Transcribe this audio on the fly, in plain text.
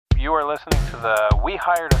You are listening to the We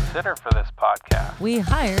Hired a Sitter for This podcast. We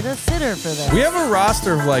hired a sitter for this. We have a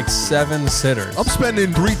roster of like 7 sitters. I'm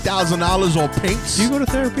spending $3,000 on paints. Do you go to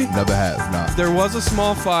therapy? Never have, nah. There was a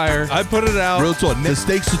small fire. I put it out. Real talk, the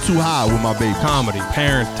stakes are too high with my baby. Comedy,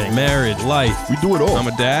 parenting, marriage, life. We do it all. I'm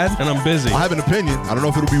a dad and I'm busy. I have an opinion. I don't know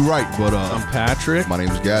if it'll be right, but I'm Patrick. my name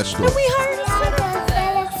is Gaston. We hired a sitter.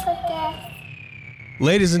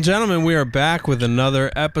 Ladies and gentlemen, we are back with another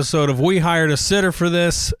episode of We Hired a Sitter for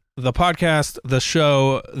This, the podcast, the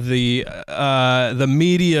show, the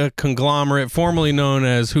media conglomerate formerly known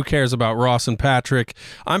as Who Cares About Ross and Patrick.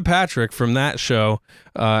 I'm Patrick from that show,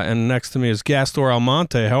 and next to me is Gaston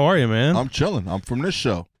Almonte. How are you, man? I'm chilling. I'm from this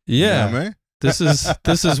show. Yeah, You know what I mean?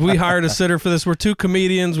 This is We Hired a Sitter for This. We're 2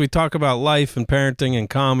 comedians. We talk about life and parenting and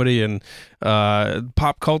comedy and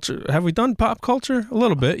pop culture. Have we done pop culture? A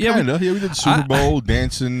little bit. Yeah, Kinda. We did Super Bowl,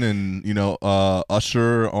 dancing, and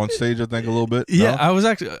Usher on stage, I think, a little bit. Yeah, No? I was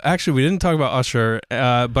actually we didn't talk about Usher,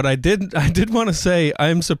 but I did want to say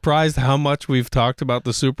I'm surprised how much we've talked about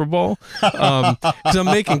the Super Bowl. Because I'm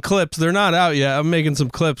making clips. They're not out yet. I'm making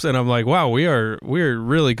some clips, and I'm like, wow, we're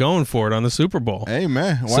really going for it on the Super Bowl. Hey,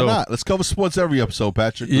 man, why not? Let's cover sports every episode,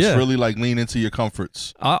 Patrick. Let's really lean into your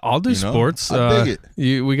comforts. I'll do sports. I dig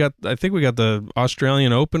it. I think we got the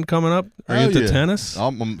Australian Open coming up. Are you into tennis?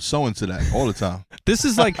 I'm so into that all the time. This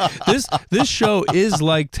is like this show is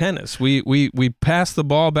like tennis. We pass the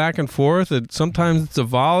ball back and forth. Sometimes it's a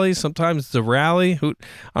volley, sometimes it's a rally.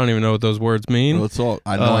 I don't even know what those words mean. Real talk.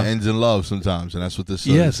 I know it ends in love sometimes, and that's what this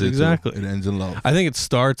is. Yes, exactly. It ends in love. I think it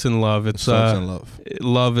starts in love. It starts in love.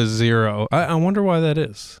 Love is zero. I wonder why that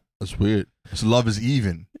is. That's weird. So love is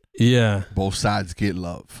even. Yeah. Both sides get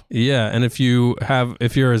love. Yeah, and if you're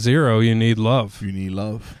a zero, you need love. You need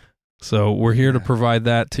love. So we're here to provide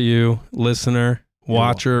that to you, listener,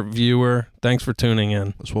 watcher, viewer. Thanks for tuning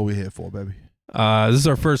in. That's what we're here for, baby. This is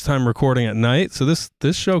our first time recording at night, so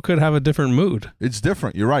this show could have a different mood. It's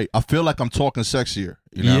different. You're right. I feel like I'm talking sexier.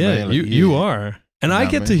 You know what I mean? Like, you are. And I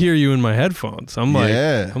get to hear you in my headphones. I'm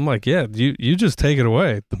like, you just take it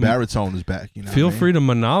away. The baritone is back. You know Feel free to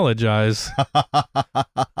monologize.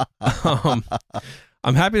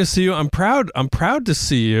 I'm happy to see you. I'm proud to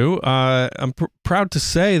see you. I'm proud to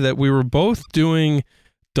say that we were both doing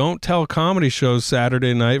Don't Tell comedy shows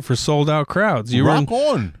Saturday night for sold out crowds. You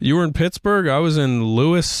were in Pittsburgh. I was in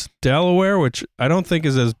Lewis, Delaware, which I don't think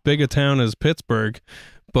is as big a town as Pittsburgh.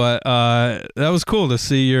 But that was cool to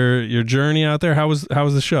see your journey out there. How was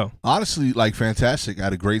the show? Honestly, like fantastic. I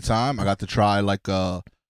had a great time. I got to try like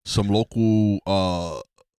some local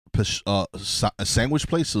sandwich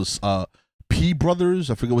places. P Brothers.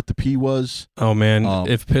 I forget what the P was. Oh man,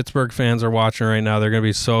 if Pittsburgh fans are watching right now, they're gonna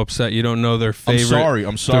be so upset. You don't know their favorite.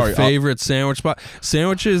 I'm sorry. Their favorite sandwich spot,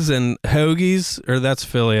 sandwiches and hoagies, or that's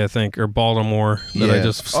Philly, I think, or Baltimore that I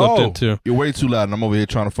just slipped into. You're way too loud, and I'm over here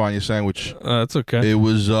trying to find your sandwich. That's okay. It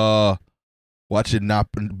was watch it not.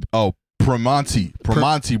 Primanti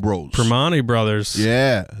Bros. Primanti Brothers.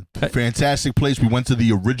 Yeah. Fantastic place. We went to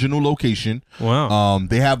the original location. Wow.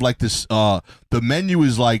 They have like this the menu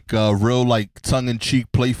is like real like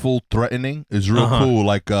tongue-in-cheek, playful, threatening. It's real cool.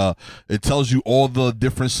 Like it tells you all the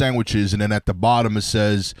different sandwiches, and then at the bottom it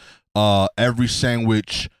says every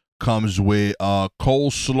sandwich comes with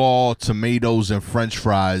coleslaw, tomatoes, and French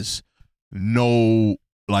fries. No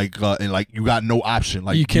and like you got no option.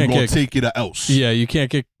 Like you can't take it or else. Yeah, you can't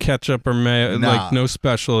get ketchup or mayo. Like no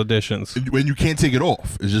special additions. When you can't take it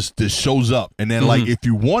off, it just shows up. And then like if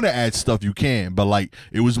you want to add stuff, you can. But like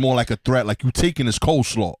it was more like a threat. Like you taking this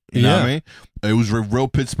coleslaw. You know what I mean? It was real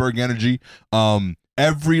Pittsburgh energy.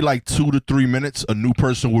 Every like 2 to 3 minutes, a new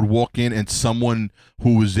person would walk in, and someone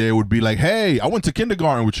who was there would be like, "Hey, I went to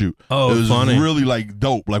kindergarten with you." Oh, it was funny. Really like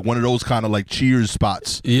dope, like one of those kind of like Cheers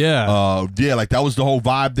spots. Yeah, like that was the whole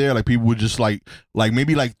vibe there. Like people would just like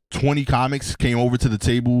maybe like 20 comics came over to the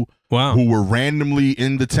table. Wow. Who were randomly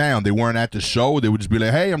in the town. They weren't at the show. They would just be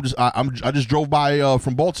like, "Hey, I just drove by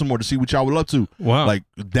from Baltimore to see what y'all would love to." Wow. Like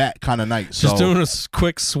that kind of night. Just doing a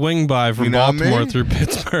quick swing by from Baltimore through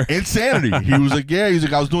Pittsburgh. Insanity. He was like, "Yeah." He's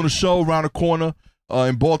like, "I was doing a show around the corner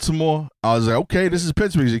in Baltimore." I was like, "Okay, this is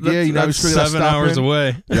Pittsburgh." He's like, "Yeah, you know, that's 7 hours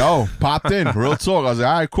away." Yo, popped in. Real talk. I was like,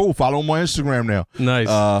 "All right, cool. Follow him on Instagram now." Nice.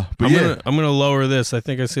 But I'm gonna lower this. I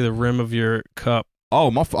think I see the rim of your cup. Oh,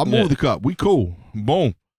 I moved the cup. We cool.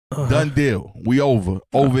 Boom. Done deal. We over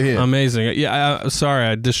here. Amazing. Yeah, sorry,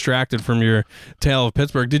 I distracted from your tale of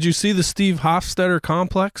Pittsburgh. Did you see the Steve Hofstetter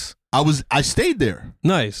complex? I stayed there.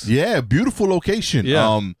 Nice. Yeah, beautiful location.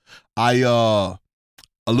 Yeah.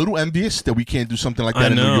 a little envious that we can't do something like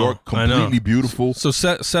that in New York. Completely beautiful. So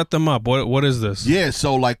set them up. What is this? Yeah,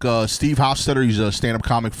 so like Steve Hofstetter, he's a stand-up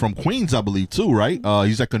comic from Queens, I believe, too, right?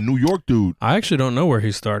 He's like a New York dude. I actually don't know where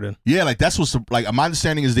he started. Yeah, like that's what's like. My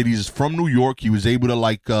understanding is that he's from New York. He was able to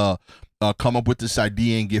like come up with this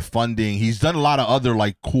idea and get funding. He's done a lot of other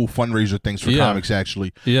like cool fundraiser things for comics,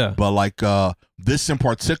 actually. Yeah. But like this in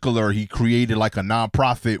particular, he created like a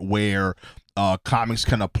nonprofit where comics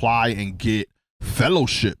can apply and get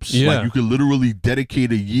fellowships. Yeah. Like you could literally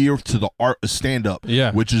dedicate a year to the art of stand-up.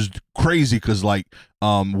 Yeah. Which is crazy because like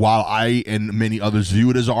while I and many others view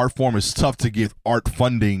it as an art form, it's tough to get art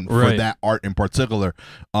funding for that art in particular.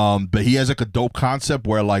 But he has like a dope concept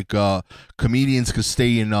where like comedians could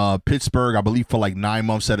stay in Pittsburgh, I believe, for like 9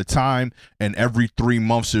 months at a time, and every 3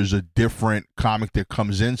 months there's a different comic that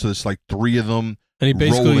comes in. So it's like 3 of them. And he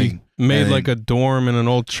basically made and, like a dorm in an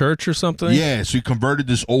old church or something? Yeah, so he converted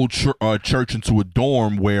this old church into a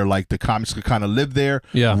dorm where like the comics could kind of live there,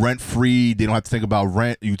 rent-free. They don't have to think about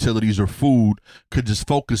rent, utilities, or food. Could just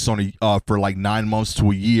focus on for like 9 months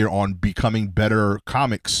to a year on becoming better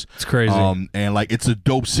comics. It's crazy. And like it's a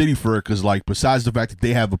dope city for it because like besides the fact that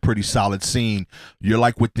they have a pretty solid scene, you're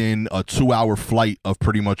like within a 2-hour flight of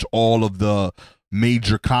pretty much all of the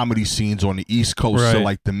major comedy scenes on the East Coast to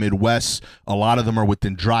like the Midwest. A lot of them are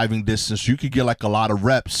within driving distance. You could get like a lot of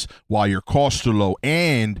reps while your costs are low.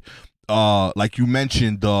 And like you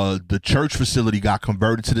mentioned, the church facility got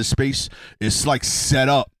converted to this space. It's like set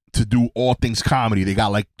up to do all things comedy. They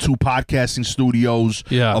got like 2 podcasting studios,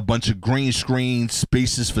 a bunch of green screens,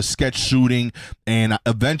 spaces for sketch shooting, and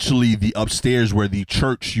eventually the upstairs where the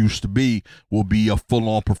church used to be will be a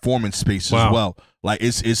full-on performance space as well. Like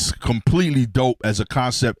it's completely dope as a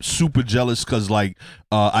concept. Super jealous because like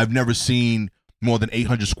I've never seen more than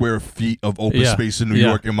 800 square feet of open space in New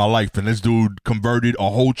York in my life, and this dude converted a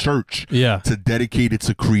whole church to dedicate it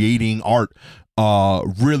to creating art.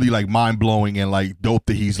 Really like mind-blowing and like dope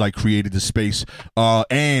that he's like created the space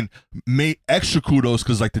and made extra kudos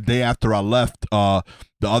because like the day after I left, the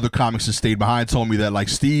other comics that stayed behind told me that like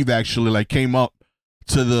Steve actually like came up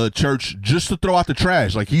to the church just to throw out the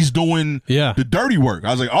trash. Like he's doing the dirty work. I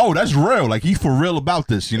was like, oh, that's real. Like he's for real about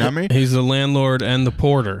this. You know what I mean? He's the landlord and the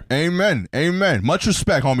porter. Amen. Much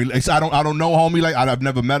respect, homie. Like, I don't know homie. Like I've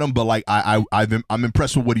never met him, but like I'm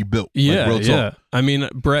impressed with what he built. Yeah, like, real talk. I mean,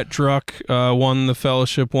 Brett Druck won the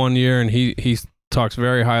fellowship one year, and he talks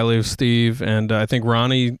very highly of Steve. And I think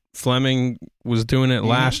Ronnie Fleming was doing it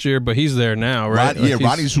last year, but he's there now, right?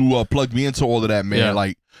 Ronnie's who plugged me into all of that, man. Yeah.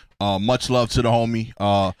 Like. Much love to the homie.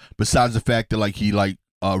 Besides the fact that like he like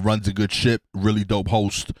runs a good ship, really dope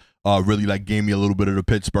host. Really like gave me a little bit of the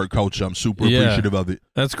Pittsburgh culture. I'm super appreciative of it.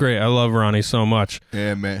 That's great. I love Ronnie so much.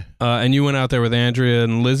 Yeah, man. And you went out there with Andrea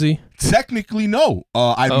and Lizzie? Technically, no.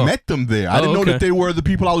 I met them there. I didn't know that they were the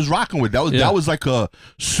people I was rocking with. That was like a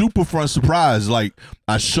super fun surprise. Like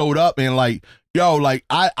I showed up and like. Yo, like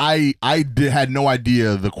I had no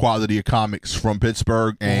idea the quality of comics from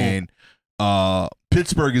Pittsburgh, and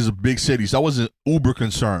Pittsburgh is a big city, so I wasn't uber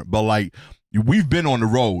concerned. But like we've been on the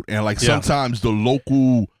road, and like sometimes the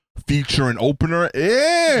local feature and opener, you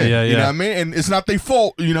know what I mean? And it's not their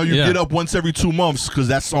fault. You know, you get up once every 2 months because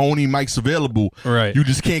that's the only mics available. Right. You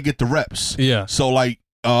just can't get the reps. Yeah. So like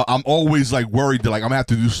I'm always like worried that like I'm gonna have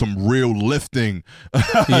to do some real lifting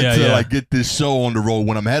to like get this show on the road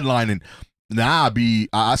when I'm headlining. Nah,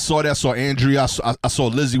 I saw that. I saw Andrea. I saw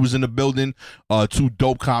Lizzie was in the building. 2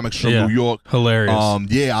 dope comics from New York. Hilarious.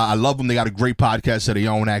 I love them. They got a great podcast of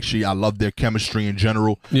their own, actually. I love their chemistry in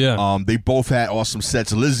general. Yeah. They both had awesome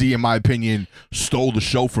sets. Lizzie, in my opinion, stole the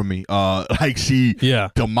show from me. Like she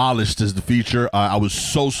demolished as the feature. I was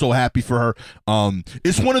so happy for her.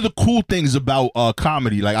 It's one of the cool things about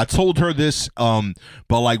comedy. Like I told her this, but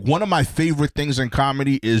like one of my favorite things in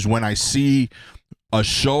comedy is when I see a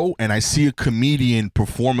show and I see a comedian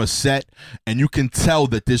perform a set and you can tell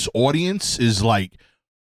that this audience is like,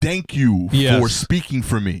 thank you for speaking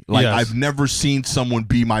for me. Like I've never seen someone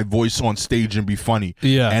be my voice on stage and be funny.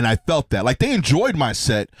 Yeah. And I felt that. Like they enjoyed my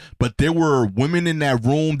set, but there were women in that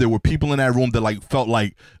room, there were people in that room that like felt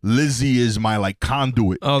like Lizzie is my like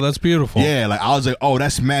conduit. Oh, that's beautiful. Yeah, like I was like, oh,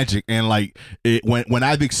 that's magic. And like when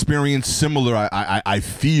I've experienced similar, I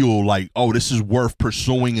feel like, oh, this is worth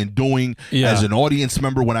pursuing and doing as an audience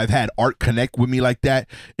member. When I've had art connect with me like that,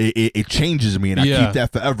 it changes me, and I keep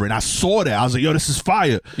that forever. And I saw that. I was like, yo, this is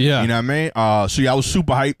fire. Yeah. You know what I mean? So I was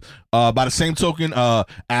super hyped. By the same token,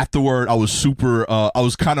 afterward, I was I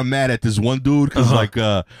was kind of mad at this one dude because like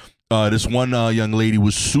this one young lady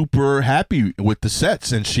was super happy with the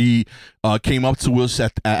sets, and she came up to us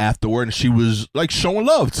afterward, and she was like showing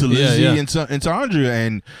love to Lizzie and to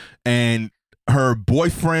Andrea, and her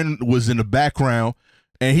boyfriend was in the background,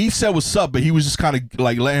 and he said what's up, but he was just kind of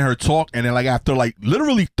like letting her talk, and then like after like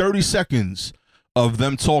literally 30 seconds of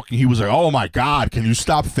them talking, he was like, "Oh my God, can you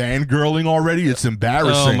stop fangirling already? It's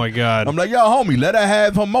embarrassing." Oh my God. I'm like, "Yo, homie, let her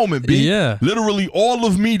have her moment, B." Yeah. Literally all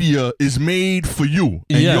of media is made for you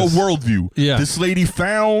and Yes. your worldview. Yeah. This lady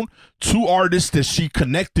found 2 artists that she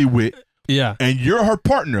connected with, Yeah. and you're her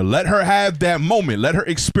partner. Let her have that moment. Let her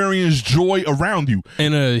experience joy around you.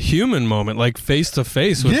 In a human moment, like face to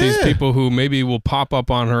face with these Yeah. people who maybe will pop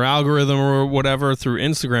up on her algorithm or whatever through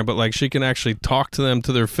Instagram, but like she can actually talk to them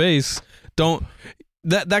to their face.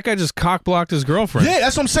 That guy just cock blocked his girlfriend. Yeah,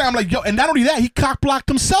 that's what I'm saying. I'm like, yo, and not only that, he cock blocked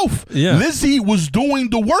himself. Yeah. Lizzie was doing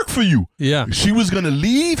the work for you. Yeah. She was gonna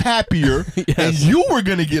leave happier, Yes. and you were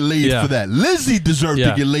gonna get laid Yeah. for that. Lizzie deserved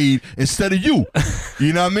Yeah. to get laid instead of you.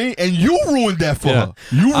 You know what I mean? And you ruined that for Yeah. her.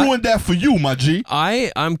 You ruined that for you, my G.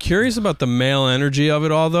 I'm curious about the male energy of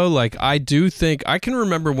it all, though. Like, I do think I can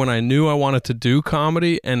remember when I knew I wanted to do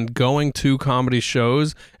comedy and going to comedy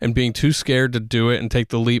shows and being too scared to do it and take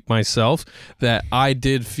the leap myself, that I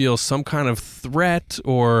did feel some kind of threat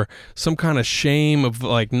or some kind of shame of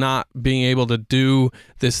like not being able to do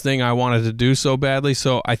this thing I wanted to do so badly.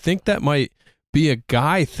 So I think that might be a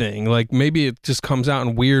guy thing. Like maybe it just comes out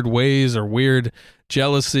in weird ways or weird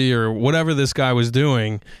jealousy or whatever this guy was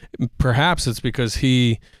doing. Perhaps it's because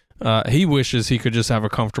he wishes he could just have a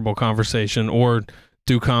comfortable conversation or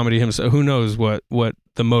do comedy himself. Who knows what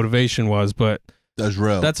the motivation was, but That's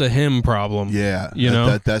real. that's a him problem. Yeah, You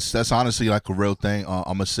know? that's honestly like a real thing. I'm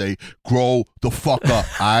gonna say, grow the fuck up.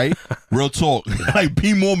 Alright, real talk. Like,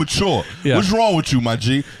 be more mature. Yeah. What's wrong with you, my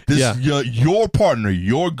G? This Yeah. your partner,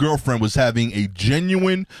 your girlfriend was having a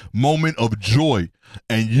genuine moment of joy,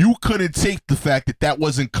 and you couldn't take the fact that that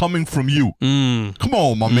wasn't coming from you. Come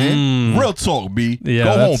on, my man. Real talk, B. Yeah, Go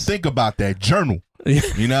home, that's- think about that. Journal.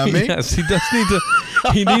 You know what I mean? Yes, he does need to.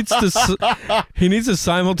 He needs to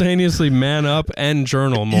simultaneously man up and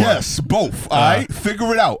journal more. Yes, both. All right,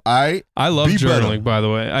 figure it out. All right. I love Be better. journaling, by the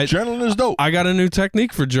way. Journaling is dope. I got a new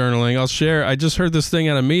technique for journaling. I'll share. I just heard this thing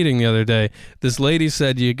at a meeting the other day. This lady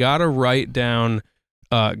said you got to write down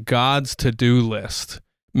God's to-do list,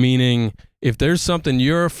 meaning if there's something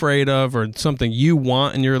you're afraid of or something you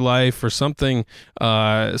want in your life or something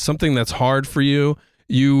that's hard for you,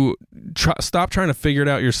 you stop trying to figure it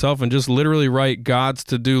out yourself and just literally write God's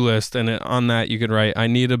to-do list. And on that, you could write, I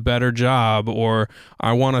need a better job, or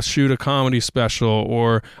I want to shoot a comedy special,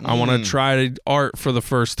 or I want to try art for the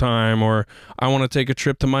first time, or I want to take a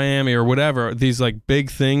trip to Miami, or whatever. These like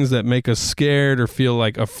big things that make us scared or feel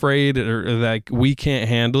like afraid or that we can't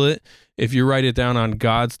handle it. If you write it down on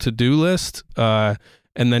God's to-do list, and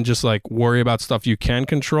then just like worry about stuff you can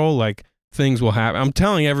control, like things will happen. I'm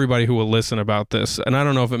telling everybody who will listen about this, and I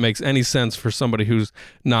don't know if it makes any sense for somebody who's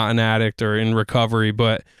not an addict or in recovery,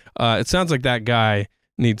 but it sounds like that guy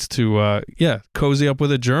needs to cozy up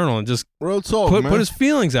with a journal and just Real talk, put man. his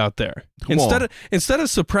feelings out there. Come on. Instead of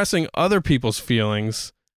suppressing other people's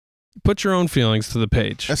feelings, put your own feelings to the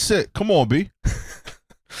page. That's it. Come on, B.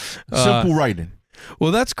 Simple writing.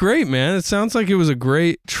 Well, that's great, man. It sounds like it was a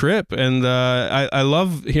great trip, and I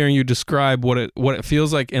love hearing you describe what it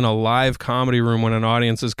feels like in a live comedy room when an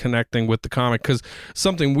audience is connecting with the comic. Because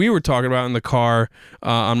something we were talking about in the car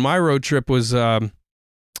on my road trip was what'd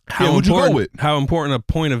you go with? how important a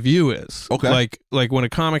point of view is. Okay. Like when a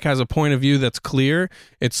comic has a point of view that's clear,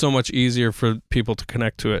 it's so much easier for people to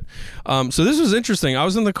connect to it. So this was interesting. I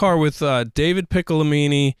was in the car with David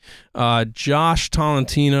Piccolomini, Josh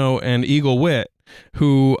Tolentino, and Eagle Witt,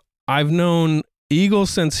 who I've known Eagle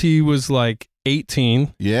since he was like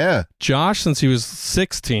 18. Yeah. Josh since he was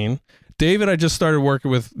 16. David I just started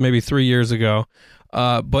working with maybe 3 years ago.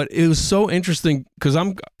 But it was so interesting because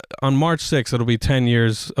I'm on March 6th, it'll be 10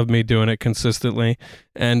 years of me doing it consistently.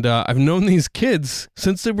 And I've known these kids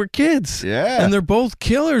since they were kids. Yeah. And they're both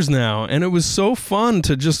killers now. And it was so fun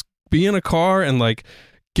to just be in a car and like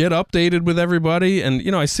get updated with everybody. And,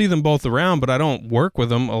 you know, I see them both around, but I don't work with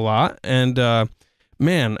them a lot. And,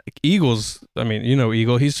 man, Eagle's, I mean, you know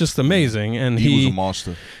Eagle, he's just amazing. And He was a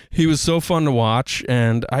monster. he was so fun to watch,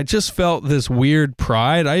 and I just felt this weird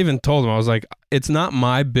pride. I even told him, I was like, it's not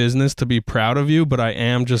my business to be proud of you, but I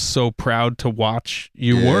am just so proud to watch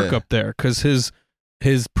you work up there, because his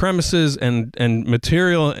premises and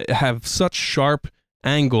material have such sharp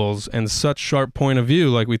angles and such sharp point of view,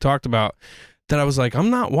 like we talked about, that I was like, I'm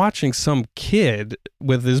not watching some kid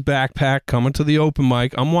with his backpack coming to the open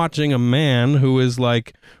mic. I'm watching a man who is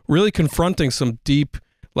like really confronting some deep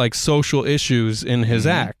like social issues in his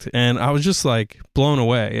act. And I was just like blown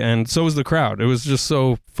away. And so was the crowd. It was just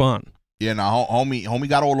so fun. Yeah, now homie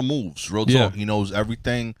got all the moves. Real talk. Yeah. He knows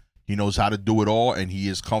everything. He knows how to do it all, and he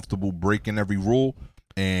is comfortable breaking every rule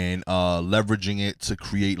and leveraging it to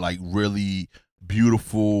create like really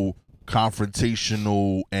beautiful,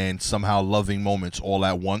 confrontational, and somehow loving moments all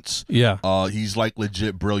at once. Yeah. He's like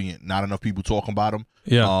legit brilliant. Not enough people talk about him.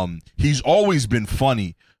 Yeah. He's always been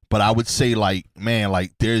funny, but I would say like, man,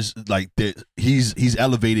 like he's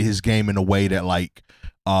elevated his game in a way that like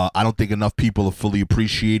I don't think enough people are fully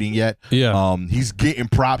appreciating yet. Yeah. He's getting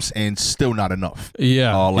props and still not enough.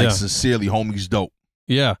 Yeah. Sincerely, homie's dope.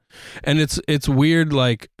 Yeah. And it's weird,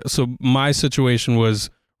 like, so my situation was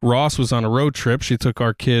Ross was on a road trip. She took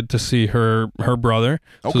our kid to see her brother.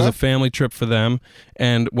 So it was a family trip for them.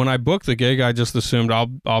 And when I booked the gig, I just assumed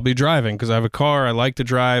I'll be driving because I have a car. I like to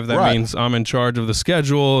drive. That means I'm in charge of the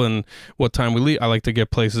schedule and what time we leave. I like to get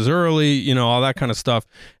places early, you know, all that kind of stuff.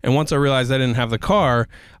 And once I realized I didn't have the car,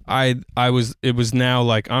 it was now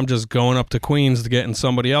like I'm just going up to Queens to get in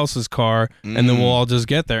somebody else's car, and then we'll all just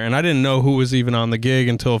get there. And I didn't know who was even on the gig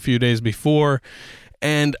until a few days before.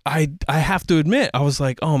 And I have to admit, I was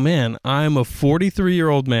like, oh man, I'm a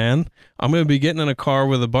 43-year-old man. I'm going to be getting in a car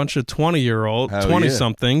with a bunch of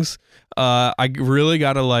 20-somethings. I really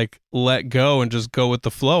got to like let go and just go with the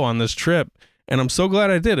flow on this trip. And I'm so glad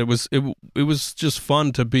I did. It was just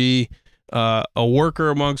fun to be a worker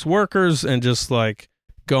amongst workers and just like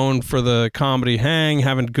going for the comedy hang,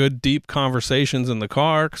 having good deep conversations in the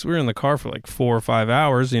car because we were in the car for like 4 or 5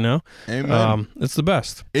 hours, you know. Amen. It's the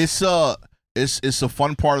best. It's a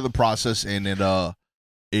fun part of the process, and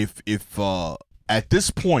if at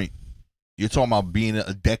this point you're talking about being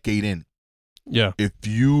a decade in, if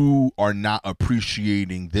you are not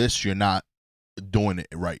appreciating this, you're not doing it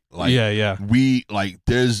right. Like I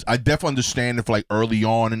definitely understand if like early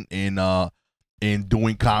on in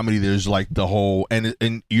doing comedy, there's like the whole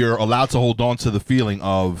and you're allowed to hold on to the feeling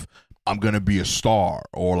of I'm gonna be a star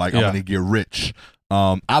or like I'm gonna get rich.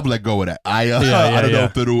 I've let go of that. I don't know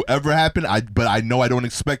if it'll ever happen. But I know I don't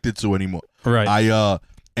expect it to anymore. Right.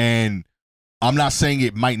 And I'm not saying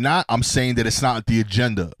it might not. I'm saying that it's not the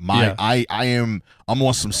agenda. I'm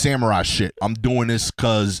on some samurai shit. I'm doing this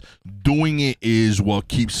because doing it is what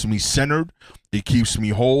keeps me centered. It keeps me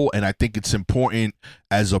whole, and I think it's important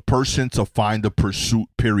as a person to find a pursuit.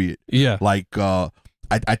 Period. Yeah. Like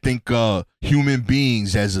I think human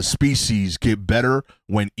beings as a species get better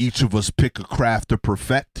when each of us pick a craft to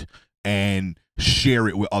perfect and share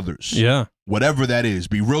it with others. Yeah. Whatever that is.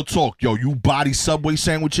 Be real talk. Yo, you body Subway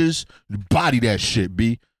sandwiches, body that shit,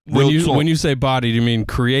 B. When you say body, do you mean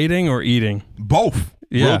creating or eating? Both.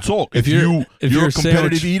 Yeah. Real talk. If you're a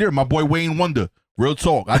competitive eater, my boy Wayne Wonder. Real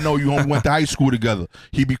talk. I know you went to high school together.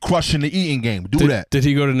 He be crushing the eating game. That. Did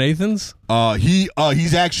he go to Nathan's?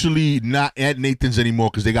 He's actually not at Nathan's anymore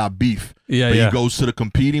because they got beef. But he goes to the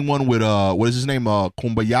competing one with what is his name?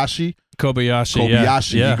 Kobayashi.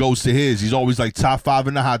 Yeah. He goes to his. He's always like top 5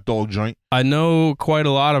 in the hot dog joint. I know quite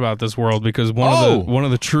a lot about this world because one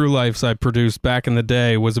of the True Lifes I produced back in the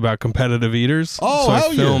day was about competitive eaters. Oh, so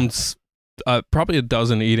I filmed probably a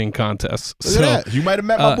dozen eating contests. Look at that. You might have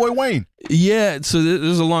met my boy Wayne. Yeah, so this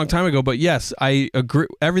is a long time ago, but yes, I agree.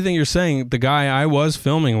 Everything you're saying, the guy I was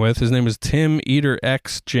filming with, his name is Tim Eater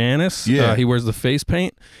X Janis. Yeah. He wears the face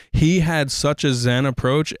paint. He had such a zen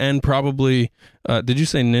approach and probably, did you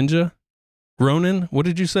say ninja? Ronin? What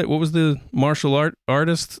did you say? What was the martial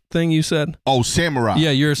artist thing you said? Oh, samurai.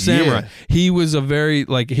 Yeah, you're a samurai. Yeah. He was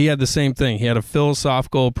he had the same thing. He had a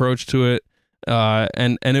philosophical approach to it.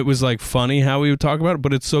 And it was like funny how we would talk about it,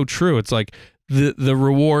 but it's so true. It's like the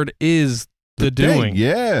reward is the doing.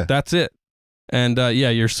 Yeah, that's it. And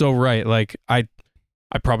you're so right. Like I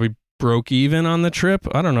probably broke even on the trip.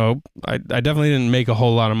 I don't know. I definitely didn't make a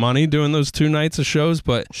whole lot of money doing those 2 nights of shows,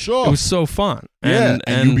 but it was so fun. And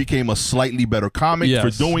you became a slightly better comic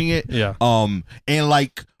for doing it. Yeah. And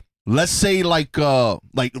like let's say like for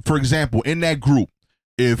example, in that group,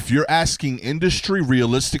 if you're asking industry,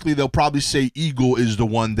 realistically, they'll probably say Eagle is the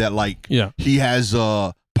one that he has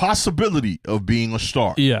a possibility of being a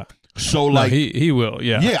star. Yeah. So like he will,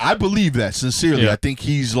 yeah. Yeah, I believe that sincerely. Yeah. I think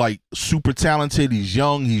he's like super talented, he's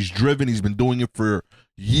young, he's driven, he's been doing it for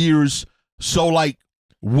years. So like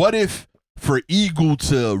what if for Eagle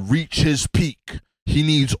to reach his peak, he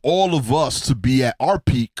needs all of us to be at our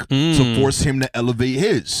peak to force him to elevate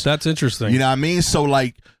his. That's interesting. You know what I mean? So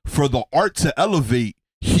like for the art to elevate,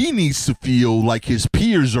 he needs to feel like his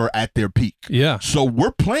peers are at their peak. Yeah. So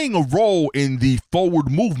we're playing a role in the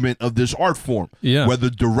forward movement of this art form,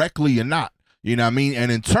 whether directly or not. You know what I mean?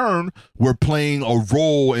 And in turn, we're playing a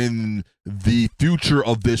role in the future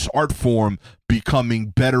of this art form becoming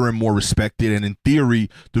better and more respected. And in theory,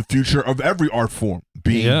 the future of every art form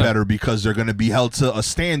being better, because they're going to be held to a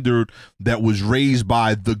standard that was raised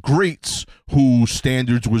by the greats whose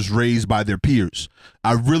standards was raised by their peers.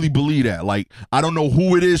 I really believe that. Like, I don't know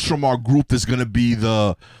who it is from our group that's going to be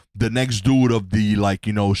the next dude of the, like,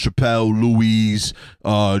 you know, Chappelle, Louise,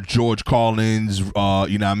 George Carlins, you know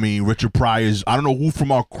what I mean, Richard Pryor's. I don't know who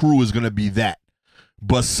from our crew is going to be that,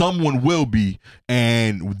 but someone will be,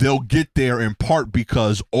 and they'll get there in part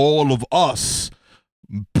because all of us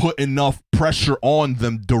put enough pressure on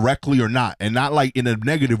them directly or not, and not like in a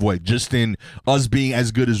negative way, just in us being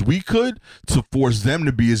as good as we could to force them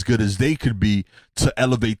to be as good as they could be to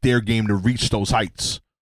elevate their game to reach those heights.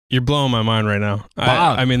 You're blowing my mind right now.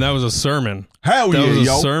 I mean, that was a sermon. Hell yeah, that was a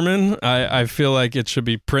yo. sermon. I feel like it should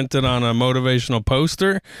be printed on a motivational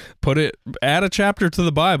poster. Add a chapter to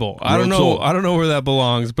the Bible. I don't know. I don't know where that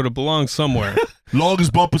belongs, but it belongs somewhere.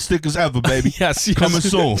 Longest bumper stickers ever, baby. yes. Coming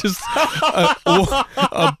soon. Just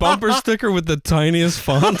a bumper sticker with the tiniest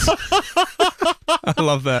font. I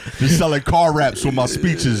love that. Just selling car wraps with my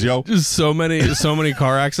speeches, yo. Just so many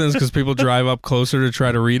car accidents because people drive up closer to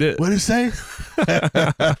try to read it. What did it say?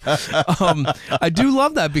 I do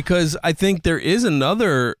love that, because I think there is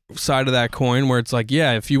another side of that coin where it's like,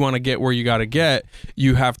 yeah, if you want to get where you got to get,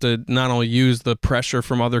 you have to not only use the pressure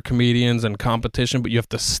from other comedians and competition, but you have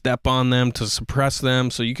to step on them to suppress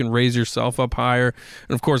them so you can raise yourself up higher.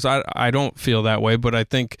 And of course, I don't feel that way, but I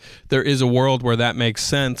think there is a world where that makes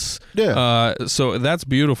sense. Yeah. So that's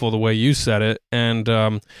beautiful the way you said it. And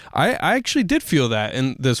I actually did feel that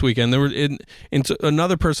in this weekend. There were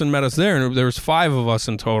another person met us there, and there was 5 of us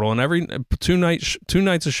in total, and every two nights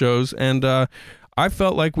of shows, and I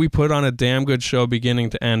felt like we put on a damn good show beginning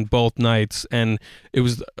to end both nights, and it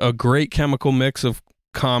was a great chemical mix of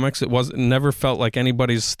comics. It never felt like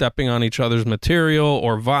anybody's stepping on each other's material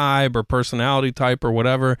or vibe or personality type or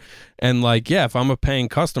whatever. And like, yeah, if I'm a paying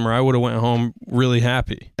customer, I would have went home really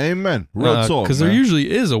happy. Amen. Real talk. Because there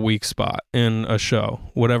usually is a weak spot in a show,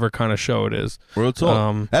 whatever kind of show it is. Real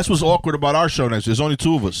talk. That's what's awkward about our show next. There's only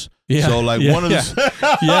 2 of us. Yeah, so like one of us,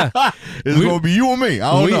 it's gonna be you and me.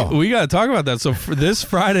 I don't know. We got to talk about that. So for this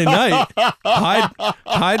Friday night,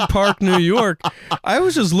 Hyde Park, New York. I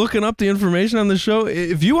was just looking up the information on the show.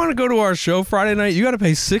 If you want to go to our show Friday night, you got to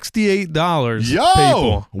pay $68. Yo,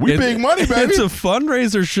 people. We big money, baby. It's a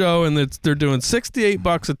fundraiser show, and they're doing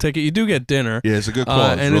 $68 a ticket. You do get dinner. Yeah, it's a good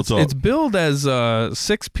cause. And it's billed as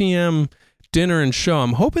 6 p.m. dinner and show.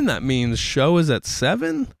 I'm hoping that means show is at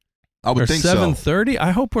 7. I would think so. 7:30. I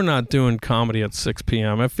hope we're not doing comedy at 6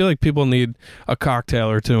 p.m. I feel like people need a cocktail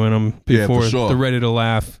or two in them before they're ready to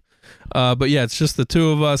laugh. But yeah, it's just the 2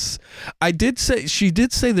 of us. She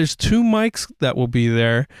did say there's 2 mics that will be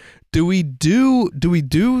there. Do we do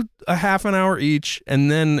a half an hour each, and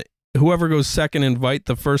then whoever goes second invite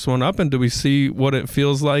the first one up, and do we see what it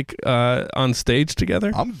feels like on stage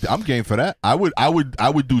together? I'm game for that. I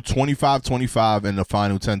would do 25 and the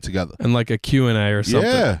final 10 together, and like a Q&A or something.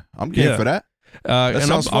 Yeah, I'm game for that.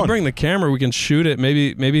 And I'll bring the camera. We can shoot it.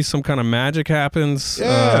 Maybe some kind of magic happens.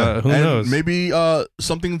 Yeah, who knows? Maybe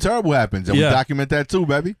something terrible happens, and we document that too,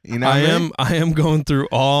 baby. You know, I am going through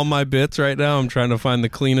all my bits right now. I'm trying to find the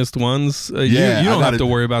cleanest ones. You don't have to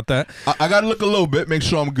worry about that. I got to look a little bit, make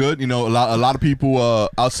sure I'm good. You know, a lot of people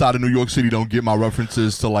outside of New York City don't get my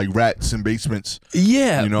references to like rats and basements.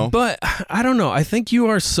 Yeah, you know, but I don't know. I think you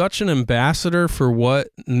are such an ambassador for what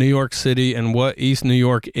New York City and what East New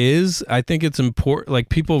York is. I think it's important. Like,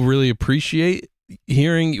 people really appreciate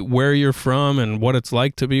hearing where you're from and what it's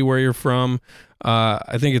like to be where you're from.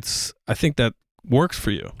 I think that works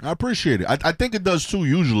for you. I appreciate it. I think it does too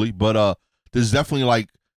usually, but there's definitely like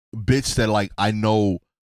bits that like I know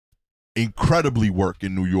incredibly work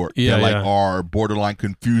in New York that are borderline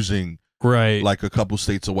confusing, right? Like a couple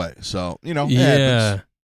states away. So you know,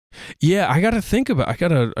 Yeah, I gotta think about. I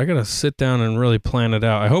gotta sit down and really plan it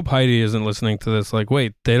out. I hope Heidi isn't listening to this. Like,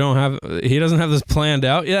 wait, he doesn't have this planned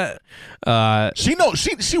out yet. She knows.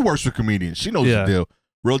 She works with comedians. She knows the deal.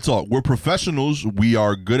 Real talk. We're professionals. We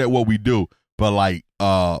are good at what we do. But like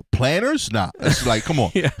planners, nah. It's like, come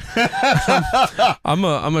on.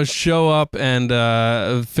 I'm a show up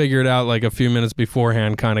and figure it out like a few minutes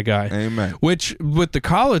beforehand kind of guy. Amen. Which with the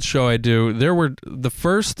college show I do, the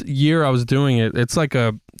first year I was doing it. It's like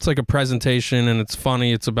a presentation, and it's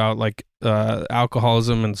funny. It's about like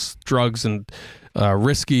alcoholism and drugs and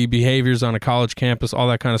risky behaviors on a college campus, all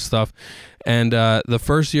that kind of stuff. And the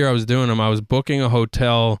first year I was doing them, I was booking a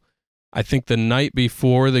hotel I think the night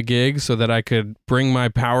before the gig so that I could bring my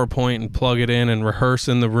PowerPoint and plug it in and rehearse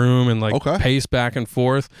in the room and like pace back and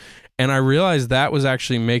forth. And I realized that was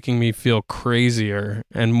actually making me feel crazier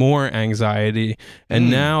and more anxiety. And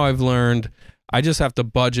now I've learned I just have to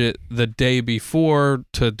budget the day before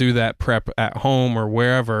to do that prep at home or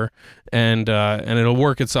wherever, and it'll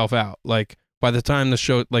work itself out. Like by the time the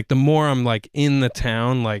show, like the more I'm like in the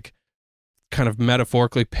town, like kind of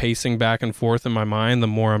metaphorically pacing back and forth in my mind, the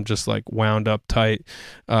more I'm just like wound up tight.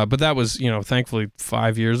 But that was, thankfully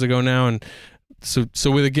 5 years ago now. And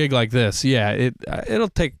so with a gig like this, it'll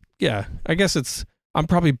take, I guess I'm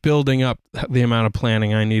probably building up the amount of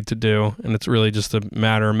planning I need to do. And it's really just a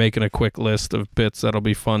matter of making a quick list of bits that'll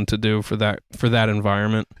be fun to do for that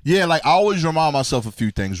environment. Yeah. Like I always remind myself a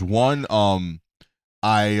few things. One,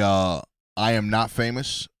 I am not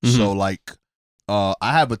famous. So like, I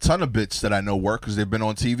have a ton of bits that I know work because they've been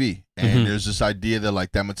on TV. And there's this idea that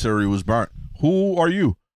like that material was burnt. Who are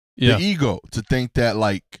you? The ego to think that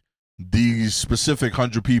like these specific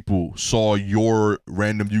 100 people saw your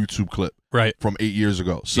random YouTube clip from 8 years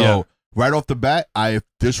ago. So right off the bat, if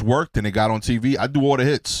this worked and it got on TV, I do all the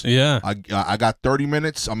hits. Yeah. I got 30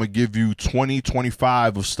 minutes. I'm going to give you 20,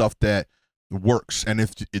 25 of stuff that works. And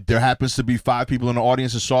if there happens to be 5 people in the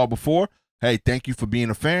audience that saw it before, hey, thank you for being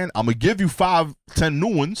a fan. I'm going to give you 5, 10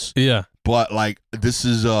 new ones. Yeah. But like this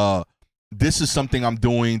is something I'm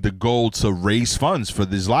doing the goal to raise funds for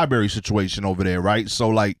this library situation over there, right? So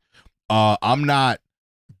like I'm not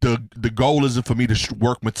the goal isn't for me to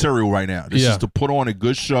work material right now. This is to put on a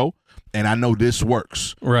good show, and I know this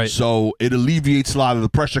works. Right. So it alleviates a lot of the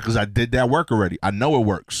pressure because I did that work already. I know it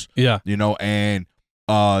works. Yeah. And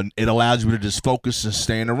it allows me to just focus and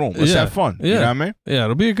stay in the room. Let's have fun. Yeah. You know what I mean? Yeah,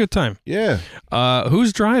 it'll be a good time. Yeah.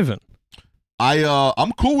 Who's driving?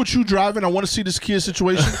 I'm cool with you driving. I want to see this Kia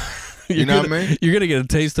situation. You know what I mean? You're going to get a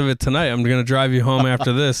taste of it tonight. I'm going to drive you home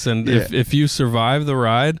after this. And if you survive the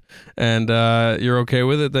ride and you're okay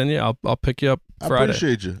with it, then I'll pick you up Friday. I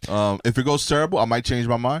appreciate you. If it goes terrible, I might change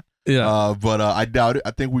my mind. Yeah. But I doubt it.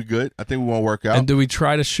 I think we're good. I think we won't work out. And do we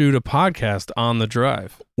try to shoot a podcast on the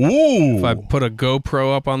drive? Ooh. If I put a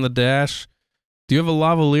GoPro up on the dash. Do you have a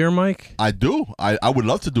lavalier mic? I do. I would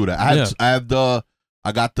love to do that.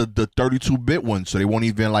 I got the 32-bit one, so they won't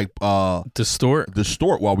even like distort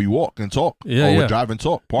while we walk and talk. We drive and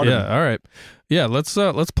talk. All right. Yeah, let's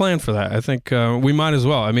plan for that. I think we might as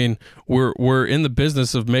well. I mean, we're in the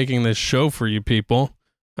business of making this show for you people.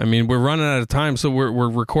 I mean, we're running out of time, so we're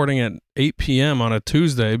recording at 8 p.m. on a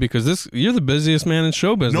Tuesday because you're the busiest man in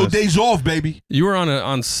show business. No days off, baby. You were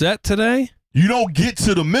on set today? You don't get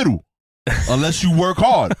to the middle. Unless you work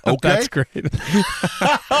hard, okay? That's great.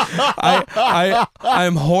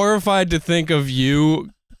 I'm horrified to think of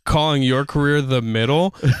you calling your career the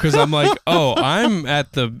middle because I'm like, I'm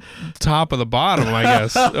at the top of the bottom, I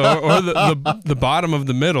guess, or the bottom of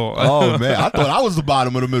the middle. Oh man, I thought I was the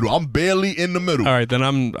bottom of the middle. I'm barely in the middle. All right, then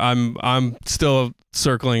I'm still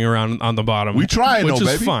circling around on the bottom. We trying, which though,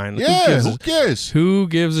 is baby. Fine. Yeah, who cares? Who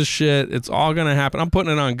gives a shit? It's all gonna happen. I'm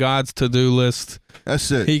putting it on God's to-do list. That's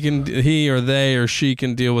it. He or they or she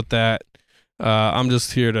can deal with that. I'm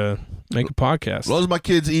just here to make a podcast. As long as my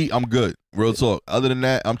kids eat, I'm good. Real talk. Other than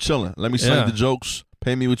that, I'm chilling. Let me sling the jokes.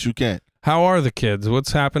 Pay me what you can. How are the kids?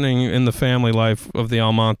 What's happening in the family life of the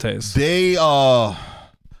Almontes? They have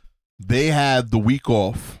the week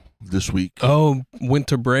off this week. Oh,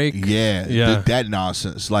 winter break? Yeah. That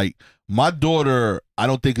nonsense. Like, my daughter, I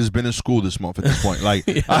don't think has been in school this month at this point. Like,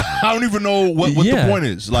 I don't even know what the point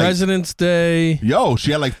is. Like, President's Day. Yo,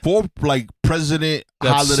 she had like 4 like president that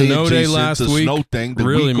holiday snow day last the week. Snow thing. The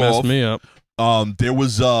really week messed off. Me up. There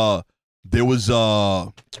was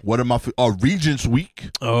what am I? Regents week.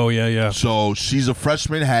 Oh yeah. So she's a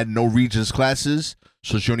freshman, had no Regents classes,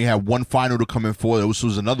 so she only had one final to come in for. This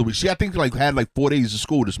was another week. She I think like had like 4 days of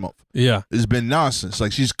school this month. Yeah, it's been nonsense.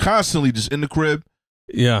 Like she's constantly just in the crib.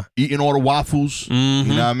 Yeah, eating all the waffles. You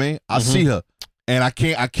know what I mean? I see her, and I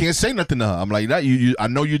can't say nothing to her. I'm like, that you I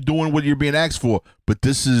know you're doing what you're being asked for, but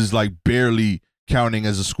this is like barely counting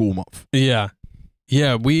as a school month. Yeah.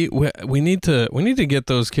 Yeah, we need to get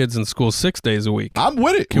those kids in school 6 days a week. I'm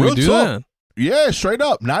with it. Can we do that? Yeah, straight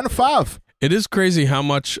up, 9 to 5. It is crazy how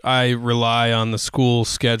much I rely on the school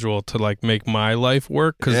schedule to like make my life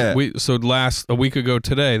work. Because a week ago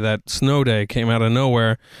today, that snow day came out of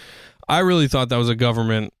nowhere. I really thought that was a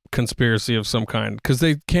government conspiracy of some kind because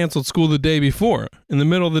they canceled school the day before. In the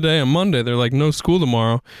middle of the day on Monday, they're like, no school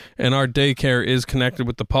tomorrow, and our daycare is connected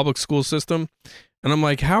with the public school system. And I'm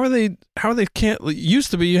like, how are they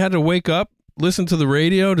used to be you had to wake up, listen to the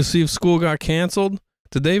radio to see if school got canceled.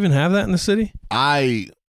 Did they even have that in the city? I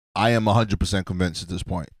am 100% convinced at this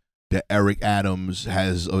point. that Eric Adams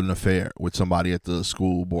has an affair with somebody at the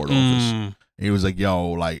school board office. And he was like, yo,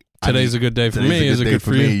 like, today's a good day for me. Is it good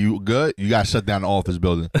for you? You good? You got to shut down the office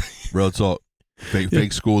building. Real talk.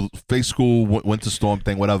 Fake school, winter storm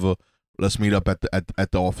thing, whatever. Let's meet up at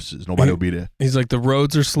the offices. Nobody will be there. He's like, the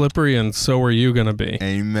roads are slippery, and so are you gonna be.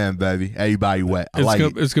 Amen, baby. Everybody wet.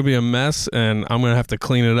 It's gonna be a mess, and I'm gonna have to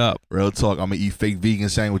clean it up. Real talk. I'm gonna eat fake vegan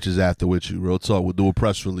sandwiches after with you. Real talk. We'll do a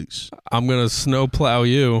press release. I'm gonna snow plow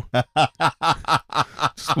you.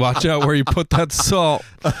 Just watch out where you put that salt.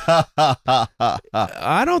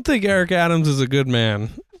 I don't think Eric Adams is a good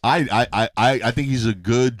man. I think he's a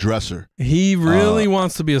good dresser. He really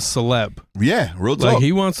wants to be a celeb. Yeah, real talk. Like,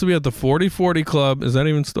 he wants to be at the 40/40 Club. Is that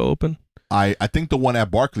even still open? I think the one at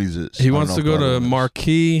Barclays is. He wants to go to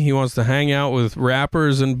Marquee. He wants to hang out with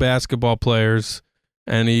rappers and basketball players,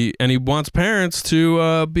 and he wants parents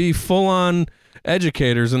to be full on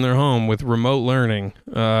educators in their home with remote learning.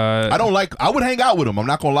 I would hang out with him. I'm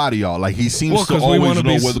not gonna lie to y'all. Like, he seems to always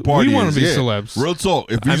know where the party is. We want to be celebs. Real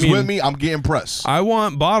talk. If he's with me, I'm getting pressed. I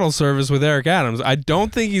want bottle service with Eric Adams. I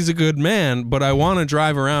don't think he's a good man, but I want to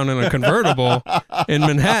drive around in a convertible in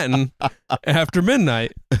Manhattan after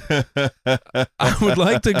midnight. I would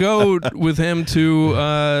like to go with him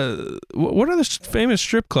to what are the famous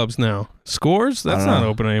strip clubs now? Scores? That's not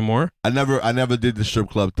open anymore. I never did the strip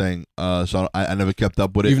club thing, so I never kept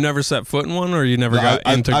up with it. You've never set foot in one, or you never got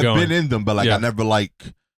into going? I've been in them, but like I never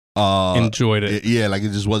enjoyed it. Yeah, like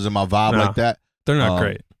it just wasn't my vibe like that. They're not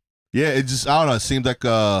great. Yeah, it just, I don't know. It seemed like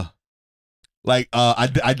I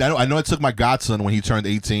know I took my godson when he turned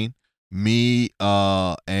 18. Me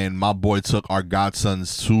and my boy took our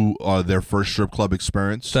godsons to their first strip club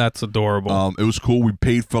experience. That's adorable. It was cool. We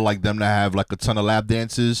paid for like them to have like a ton of lap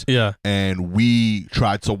dances. Yeah. And we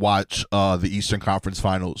tried to watch the Eastern Conference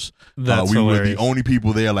Finals. That's we hilarious. were the only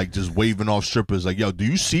people there like just waving off strippers like, yo, do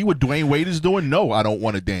you see what Dwayne Wade is doing? No, I don't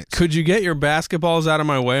want to dance. Could you get your basketballs out of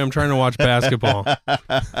my way? I'm trying to watch basketball.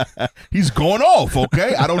 He's going off,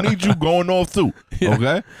 okay? I don't need you going off too. Yeah.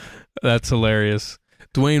 Okay? That's hilarious.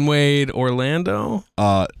 Dwayne Wade, Orlando?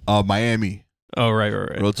 Miami. Oh, right.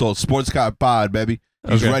 Real talk. Sports Cop Pod, baby.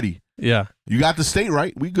 He's ready. Yeah. You got the state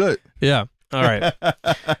right. We good. Yeah. All right.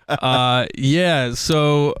 Yeah.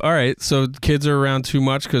 So, all right. So kids are around too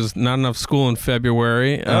much because not enough school in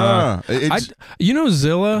February. You know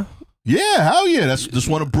Zilla? Yeah, hell yeah. That's just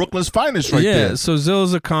one of Brooklyn's finest right there. Yeah. So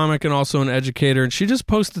Zilla's a comic and also an educator, and she just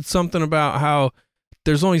posted something about how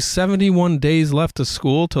there's only 71 days left of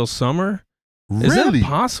school till summer. Really? Is that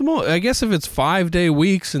possible? I guess if it's 5-day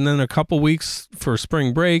weeks and then a couple weeks for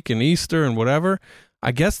spring break and Easter and whatever,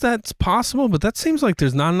 I guess that's possible, but that seems like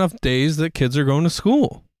there's not enough days that kids are going to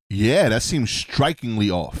school. Yeah, that seems strikingly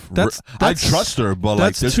off. That's I trust her, but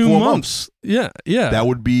like there's 2 4 months. Yeah. That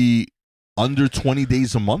would be under 20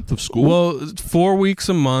 days a month of school. Well, 4 weeks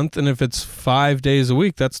a month, and if it's 5 days a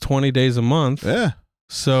week, that's 20 days a month. Yeah.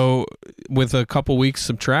 So with a couple weeks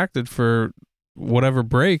subtracted for whatever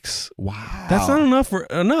breaks, wow, that's not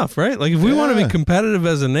enough, right? Like, if we want to be competitive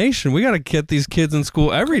as a nation, we got to get these kids in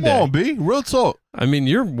school every day. Come on, B. Real talk. I mean,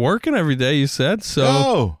 you're working every day, you said, so.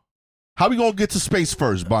 Yo, how we gonna get to space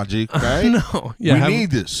first, Bonji? Right? No. Yeah, we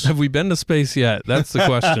need this. Have we been to space yet? That's the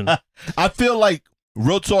question. I feel like,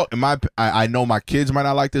 real talk, I know my kids might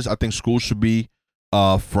not like this. I think school should be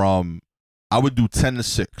I would do 10 to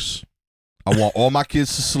 6. I want all my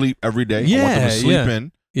kids to sleep every day. I want them to sleep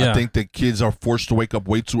in. Yeah. I think that kids are forced to wake up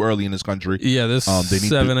way too early in this country. Yeah, this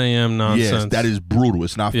 7 a.m. nonsense. Yes, that is brutal.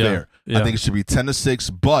 It's not fair. Yeah. I think it should be 10 to 6,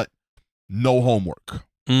 but no homework.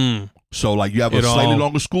 So, like, you have a slightly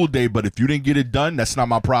longer school day, but if you didn't get it done, that's not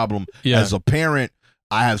my problem. Yeah. As a parent,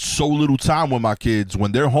 I have so little time with my kids.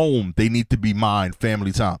 When they're home, they need to be mine,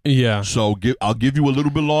 family time. Yeah. So, I'll give you a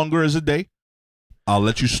little bit longer as a day. I'll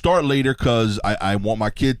let you start later because I want my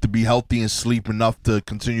kid to be healthy and sleep enough to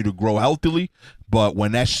continue to grow healthily. But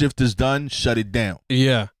when that shift is done, shut it down.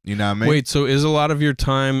 Yeah. You know what I mean? Wait, so is a lot of your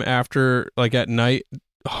time after, like, at night,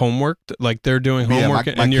 homework? Like, they're doing homework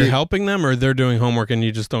and you're helping them, or they're doing homework and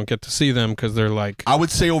you just don't get to see them because they're like... I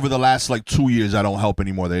would say over the last, like, 2 years, I don't help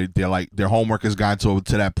anymore. They're like, their homework has gotten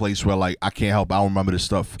to that place where, like, I can't help. I don't remember this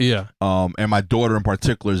stuff. Yeah. And my daughter in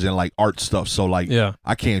particular is in, like, art stuff. So, like, yeah.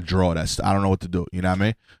 I can't draw that stuff. I don't know what to do. You know what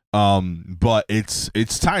I mean? But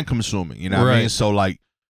it's time consuming. You know what I mean? So, like,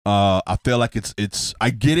 I feel like it's I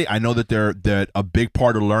get it. I know that a big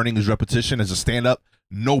part of learning is repetition. As a stand-up,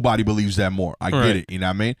 nobody believes that more. I get it. You know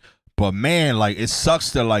what I mean? But man, like, it sucks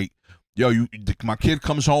that, like, my kid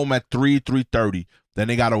comes home at 3:30. Then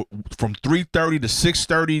they gotta from 3:30 to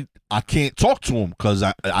 6:30. I can't talk to them because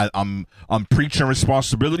I'm preaching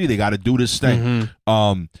responsibility. They got to do this thing.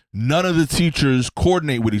 None of the teachers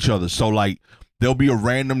coordinate with each other. So like there'll be a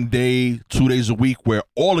random day, 2 days a week where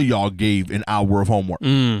all of y'all gave an hour of homework. You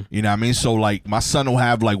know what I mean? So like my son will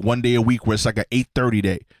have like 1 day a week where it's like an 8:30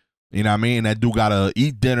 day. You know what I mean? And that dude gotta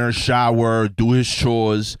eat dinner, shower, do his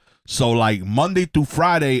chores. So like Monday through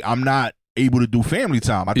Friday, I'm not able to do family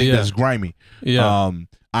time. I think that's grimy. Yeah.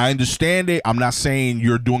 I understand it. I'm not saying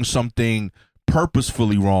you're doing something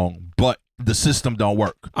purposefully wrong, but the system don't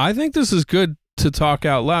work. I think this is good to talk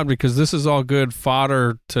out loud because this is all good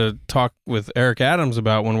fodder to talk with Eric Adams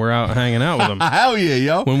about when we're out hanging out with him. Hell yeah,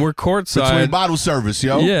 yo. When we're courtside. Between bottle service,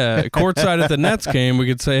 yo. Yeah, courtside at the Nets game, we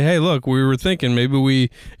could say, hey, look, we were thinking maybe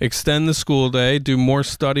we extend the school day, do more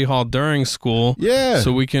study hall during school. Yeah.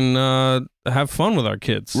 So we can have fun with our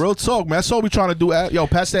kids. Real talk, man. That's all we trying to do. Yo,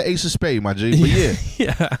 pass that ace of spade, my G. But yeah.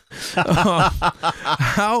 Yeah.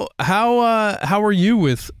 How were you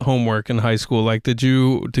with homework in high school? Like, did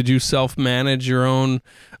you self-manage your own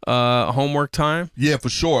homework time? Yeah, for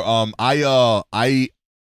sure. I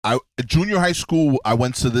junior high school, I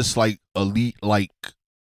went to this like elite like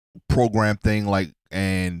program thing, like,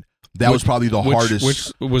 and that was probably the hardest.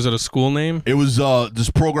 Which was it a school name? It was this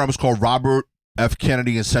program was called Robert F.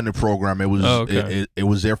 Kennedy Incentive Program. It was it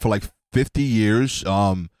was there for like 50 years.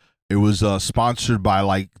 It was sponsored by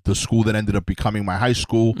like the school that ended up becoming my high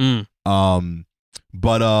school.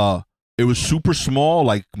 But it was super small.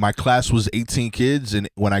 Like my class was 18 kids, and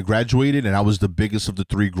when I graduated, and I was the biggest of the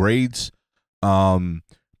 3 grades.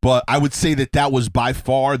 But I would say that was by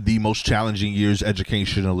far the most challenging years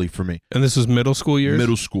educationally for me. And this was middle school years?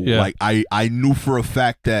 Middle school. Yeah. Like I knew for a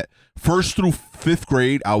fact that 1st through 5th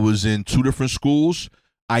grade, I was in 2 different schools.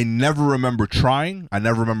 I never remember trying. I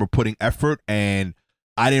never remember putting effort. And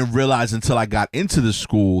I didn't realize until I got into the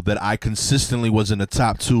school that I consistently was in the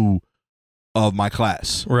top 2 of my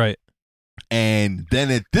class. Right. And then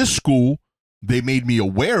at this school, they made me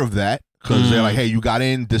aware of that. Because they're like, hey, you got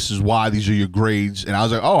in, this is why, these are your grades. And I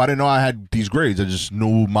was like, oh, I didn't know I had these grades. I just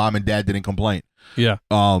knew mom and dad didn't complain. Yeah.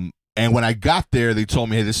 And when I got there, they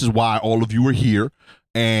told me, hey, this is why all of you are here.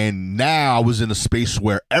 And now I was in a space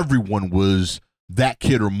where everyone was that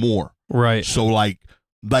kid or more. Right. So like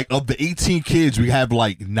of the 18 kids, we have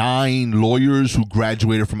like 9 lawyers who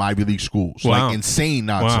graduated from Ivy League schools. Wow. Like insane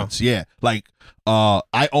nonsense. Wow. Yeah. Like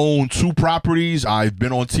I own 2 properties. I've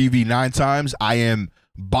been on TV 9 times. I am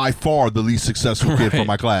by far the least successful kid from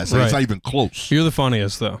my class. Like, it's not even close. You're the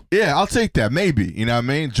funniest, though. Yeah, I'll take that. Maybe. You know what I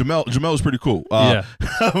mean? Jamel is pretty cool. Yeah.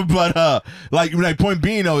 But like my point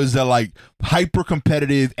being though is that like hyper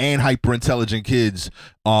competitive and hyper intelligent kids,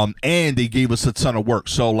 and they gave us a ton of work.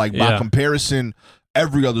 So like by comparison,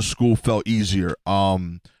 every other school felt easier.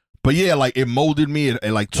 But yeah, like it molded me.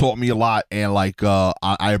 It like taught me a lot, and like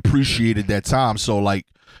I appreciated that time. So like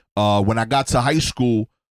when I got to high school,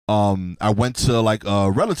 I went to like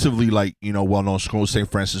a relatively like, well-known school,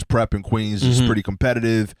 St. Francis Prep in Queens. It's pretty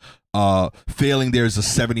competitive. Failing there is a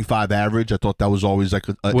 75 average. I thought that was always like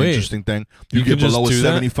an interesting thing. You get below a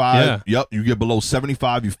 75. Yep. You get below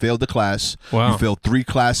 75, you failed the class. Wow. You fail 3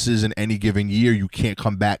 classes in any given year, you can't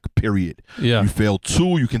come back, period. Yeah. You fail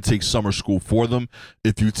 2, you can take summer school for them.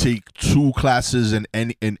 If you take 2 classes in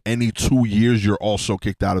any 2 years, you're also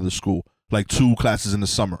kicked out of the school. Like 2 classes in the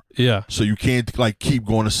summer. Yeah. So you can't like keep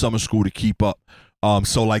going to summer school to keep up.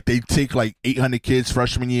 So like they take like 800 kids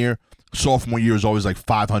freshman year. Sophomore year is always like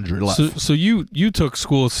 500 left. So you took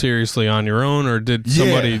school seriously on your own, or did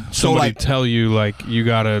somebody like, tell you like you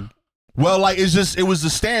gotta? Well, like it was the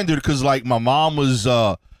standard because like my mom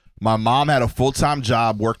had a full-time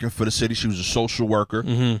job working for the city. She was a social worker,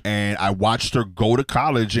 and I watched her go to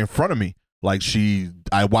college in front of me. Like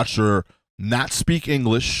I watched her not speak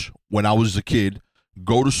English when I was a kid,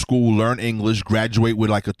 go to school, learn English, graduate with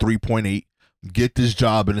like a 3.8, get this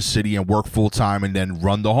job in the city and work full time, and then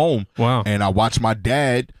run the home. Wow. And I watched my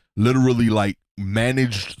dad literally like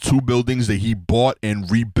managed 2 buildings that he bought and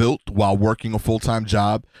rebuilt while working a full-time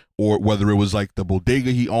job, or whether it was like the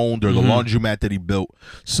bodega he owned or the laundromat that he built.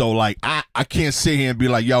 So like I can't sit here and be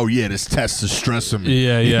like, yo, yeah, this test is stressing me.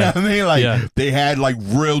 Yeah, yeah. You know what I mean? Like they had like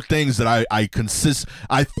real things that I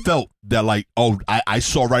felt that like, oh, I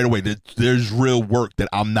saw right away that there's real work that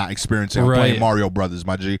I'm not experiencing. I'm playing Mario Brothers,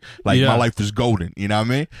 my G. Like my life is golden, you know what I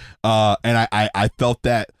mean? And I felt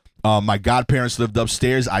that my godparents lived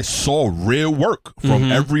upstairs. I saw real work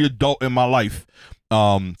from every adult in my life. So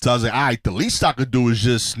I was like, all right, the least I could do is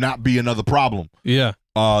just not be another problem. Yeah.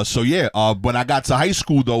 When I got to high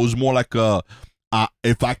school, though, it was more like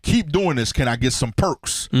if I keep doing this, can I get some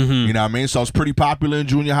perks? Mm-hmm. You know what I mean? So I was pretty popular in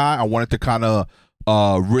junior high. I wanted to kind of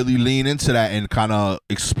really lean into that and kind of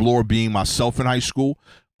explore being myself in high school.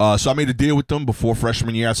 So I made a deal with them before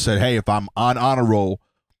freshman year. I said, hey, if I'm on honor roll,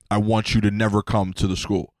 I want you to never come to the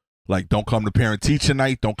school. Like, don't come to parent-teacher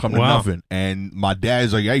night. Don't come to nothing. And my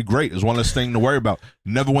dad's like, hey, great. It's one less thing to worry about.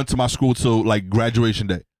 Never went to my school till, like, graduation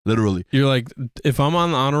day, literally. You're like, if I'm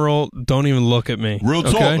on the honor roll, don't even look at me. Real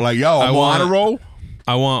talk. Okay? Like, yo, I'm on honor roll.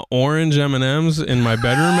 I want orange M&Ms in my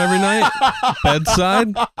bedroom every night,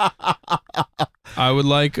 bedside. I would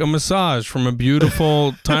like a massage from a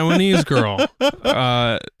beautiful Taiwanese girl.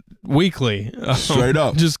 Weekly, straight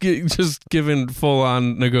up, just giving full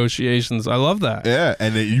on negotiations. I love that. Yeah,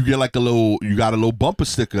 and then you get like you got a little bumper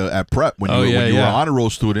sticker at prep when you were an honor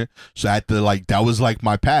roll student. So I had to that was like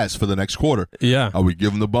my pass for the next quarter. Yeah, I would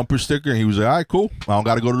give him the bumper sticker, and he was like, "All right, cool. I don't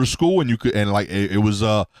got to go to the school." And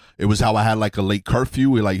it was how I had like a late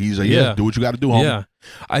curfew. He's like, "Yeah, do what you got to do, homie." Yeah.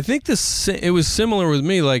 I think it was similar with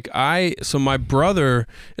me. So my brother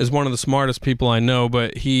is one of the smartest people I know,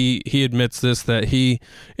 but he admits this, that he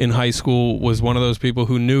in high school was one of those people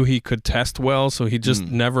who knew he could test well, so he just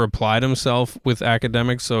never applied himself with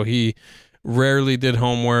academics. So he rarely did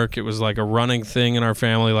homework. It was like a running thing in our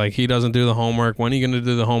family. Like, he doesn't do the homework. When are you going to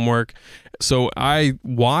do the homework? So I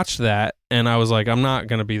watched that and I was like, I'm not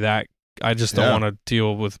going to be that. I just don't want to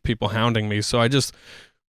deal with people hounding me. So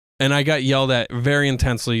and I got yelled at very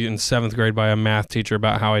intensely in 7th grade by a math teacher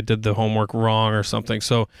about how I did the homework wrong or something.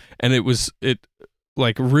 So, and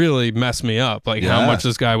it really messed me up. How much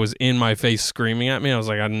this guy was in my face screaming at me. I was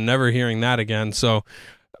like, I'm never hearing that again. So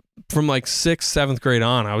from 6th, 7th grade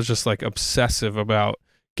on, I was just obsessive about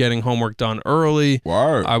getting homework done early.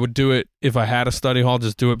 Word. I would do it if I had a study hall,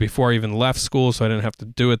 just do it before I even left school so I didn't have to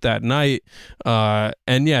do it that night.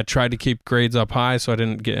 Tried to keep grades up high so I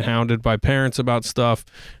didn't get hounded by parents about stuff.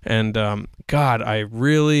 And God, I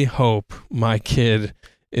really hope my kid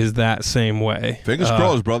is that same way. Fingers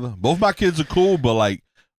crossed, brother. Both my kids are cool, but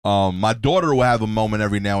my daughter will have a moment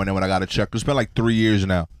every now and then when I got to check. It's been 3 years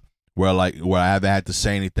now where I haven't had to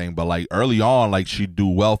say anything, but early on, she'd do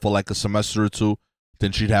well for a semester or two.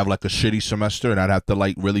 Then she'd have a shitty semester, and I'd have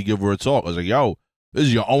to really give her a talk. I was like, yo, this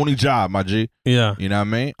is your only job, my G. Yeah. You know what I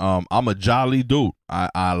mean? I'm a jolly dude.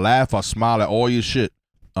 I laugh, I smile at all your shit.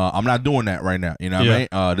 I'm not doing that right now. You know what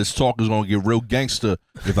I mean? This talk is going to get real gangster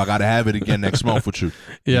if I got to have it again next month with you.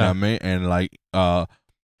 You know what I mean? And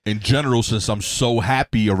in general, since I'm so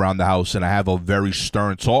happy around the house and I have a very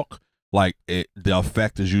stern talk, the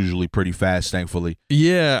effect is usually pretty fast, thankfully.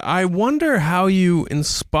 Yeah. I wonder how you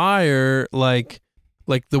inspire,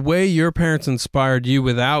 the way your parents inspired you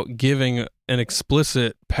without giving an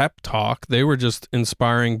explicit pep talk. They were just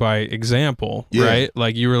inspiring by example, right?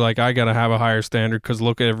 You were like, I got to have a higher standard because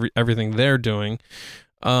look at everything they're doing.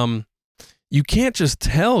 You can't just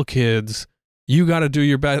tell kids you got to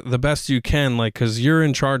do the best you can, because you're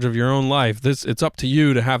in charge of your own life. It's up to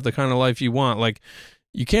you to have the kind of life you want.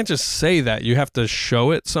 You can't just say that. You have to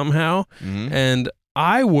show it somehow. Mm-hmm. And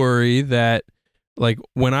I worry that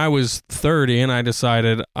when I was 30 and I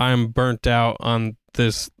decided I'm burnt out on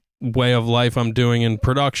this way of life I'm doing in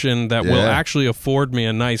production that will actually afford me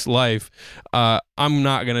a nice life, I'm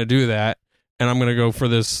not going to do that. And I'm going to go for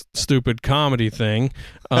this stupid comedy thing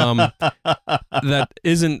that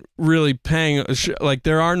isn't really paying.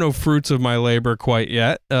 There are no fruits of my labor quite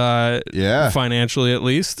yet, financially at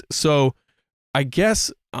least. So I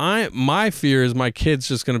guess my fear is my kid's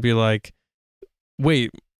just going to be like,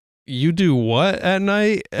 wait, you do what at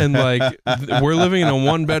night? And we're living in a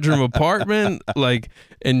 1-bedroom apartment,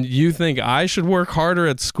 and you think I should work harder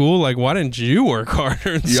at school? Why didn't you work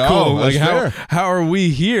harder in school? How are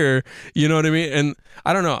we here? You know what I mean? And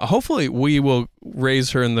I don't know. Hopefully we will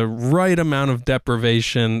raise her in the right amount of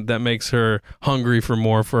deprivation that makes her hungry for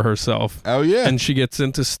more for herself. Oh yeah. And she gets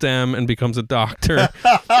into STEM and becomes a doctor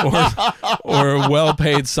or a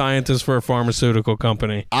well-paid scientist for a pharmaceutical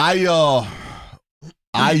company. I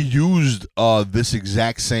used this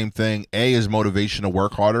exact same thing, A, as motivation to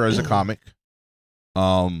work harder as a comic.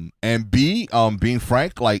 And B, being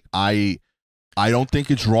frank, I don't think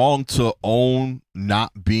it's wrong to own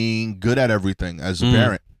not being good at everything as a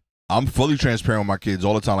parent. I'm fully transparent with my kids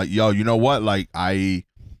all the time. Yo, you know what? I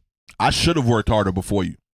should have worked harder before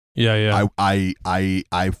you. Yeah.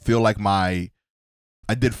 I feel like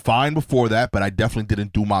I did fine before that, but I definitely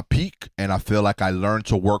didn't do my peak, and I feel like I learned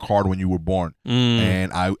to work hard when you were born.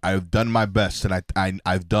 And I've done my best, and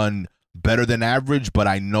I've done better than average, but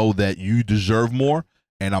I know that you deserve more,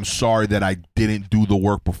 and I'm sorry that I didn't do the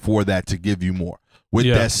work before that to give you more. With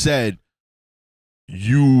that said,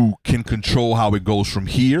 you can control how it goes from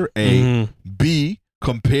here, A. B,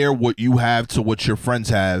 compare what you have to what your friends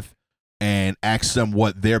have and ask them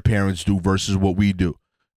what their parents do versus what we do.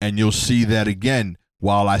 And you'll see that, again,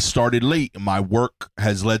 while I started late, my work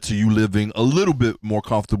has led to you living a little bit more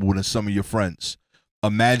comfortable than some of your friends.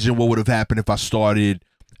 Imagine what would have happened if I started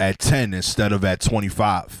at 10 instead of at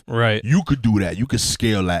 25. Right. You could do that. You could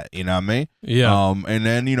scale that. You know what I mean? Yeah. And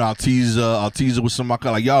then, you know, I'll tease her with some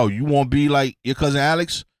like, yo, you want to be like your cousin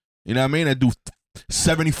Alex? You know what I mean? That do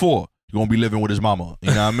 74. You're going to be living with his mama.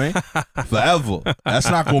 You know what I mean? Forever. That's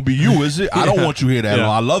not going to be you, is it? I don't want you here that long.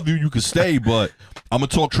 I love you. You can stay, but I'm going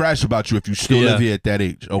to talk trash about you if you still live here at that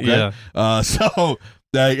age. Okay? Yeah. So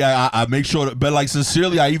I make sure that, but like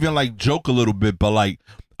sincerely, I even like joke a little bit, but like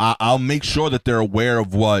I'll make sure that they're aware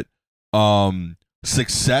of what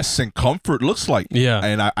success and comfort looks like. Yeah.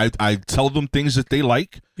 And I tell them things that they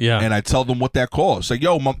like. Yeah. And I tell them what that costs. Like,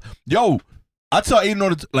 yo, I tell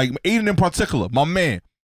Aiden, like Aiden in particular, my man,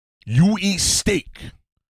 you eat steak.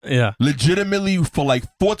 Yeah. Legitimately for like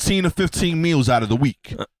 14 or 15 meals out of the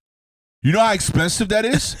week. You know how expensive that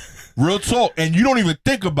is? Real talk. And you don't even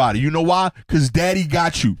think about it. You know why? Because daddy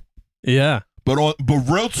got you. Yeah. But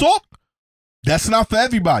real talk, that's not for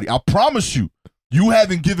everybody. I promise you. You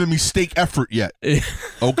haven't given me steak effort yet.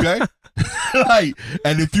 Okay? Like,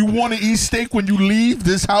 and if you want to eat steak when you leave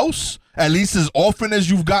this house, at least as often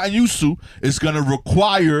as you've gotten used to, it's going to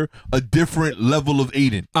require a different level of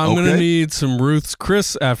Aiden. I'm going to need some Ruth's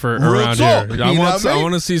Chris effort around here. I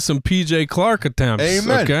want to see some PJ Clark attempts.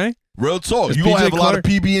 Amen. Okay? Real talk. You're going to have a lot of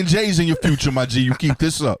PB&Js in your future, my G. You keep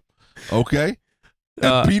this up. Okay?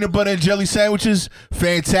 And peanut butter and jelly sandwiches,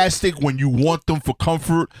 fantastic when you want them for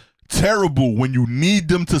comfort. Terrible when you need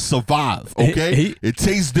them to survive, okay? It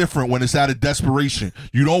tastes different when it's out of desperation.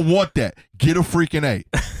 You don't want that. Get a freaking A.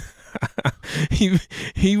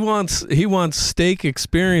 He wants steak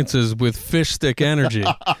experiences with fish stick energy.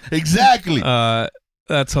 Exactly.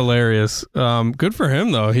 That's hilarious. Good for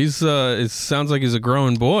him though. It sounds like he's a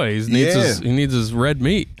growing boy. He needs his red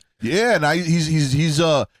meat. Yeah, and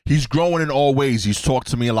he's growing in all ways. He's talked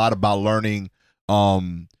to me a lot about learning.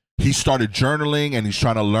 He started journaling and he's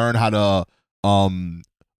trying to learn how to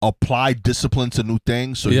apply discipline to new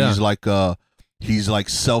things. So he's like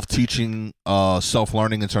self-teaching,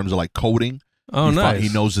 self-learning in terms of like coding. Oh, nice. He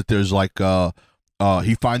knows that there's like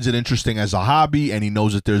he finds it interesting as a hobby, and he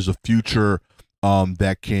knows that there's a future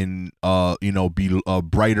that can be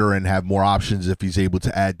brighter and have more options if he's able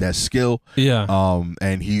to add that skill. Yeah.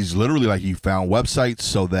 And he's literally like he found websites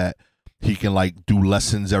so that he can like do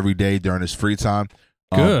lessons every day during his free time.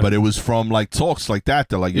 Good. But it was from like talks like that.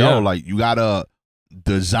 They're like, yo, like you gotta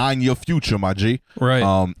design your future, my G. Right.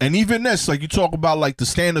 And even this, like you talk about like the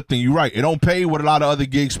stand-up thing, you're right. It don't pay what a lot of other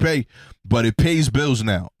gigs pay, but it pays bills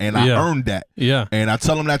now. And I earned that. Yeah. And I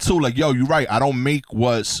tell them that too. Like, yo, you're right. I don't make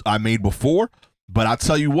what I made before, but I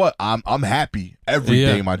tell you what, I'm happy every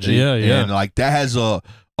day, my G. Yeah, yeah. And like that has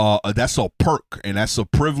that's a perk and that's a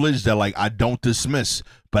privilege that like I don't dismiss.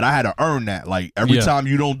 But I had to earn that. Like every time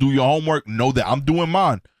you don't do your homework, know that I'm doing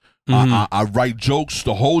mine. Mm-hmm. I write jokes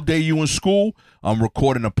the whole day you in school. I'm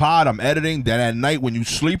recording a pod. I'm editing. Then at night when you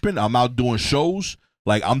sleeping, I'm out doing shows.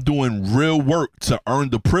 Like I'm doing real work to earn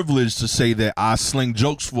the privilege to say that I sling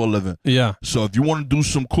jokes for a living. Yeah. So if you want to do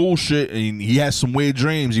some cool shit, and he has some weird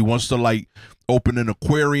dreams, he wants to like open an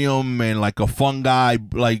aquarium and like a fungi,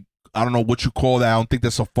 like I don't know what you call that. I don't think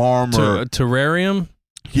that's a farm or a terrarium.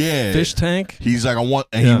 Yeah, fish tank. He's like,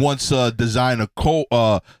 he wants to design a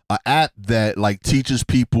app that like teaches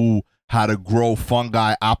people how to grow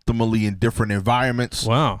fungi optimally in different environments.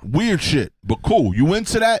 Wow, weird shit, but cool. You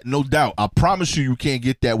into that? No doubt. I promise you can't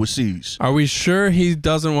get that with C's. Are we sure he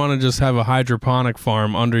doesn't want to just have a hydroponic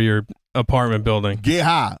farm under your apartment building? Get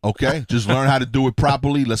high, okay? Just learn how to do it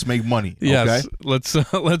properly. Let's make money. Yes,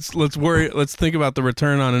 okay? let's worry. Let's think about the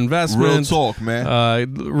return on investment. Real talk,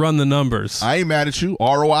 man. Run the numbers. I ain't mad at you.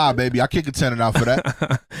 ROI, baby. I kick a tenant out for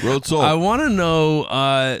that. Real talk. I want to know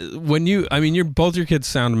when both your kids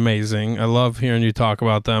sound amazing. I love hearing you talk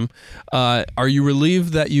about them. Are you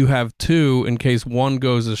relieved that you have two in case one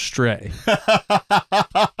goes astray?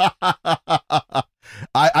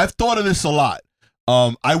 I've thought of this a lot.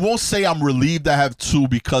 I won't say I'm relieved I have two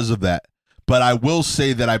because of that, but I will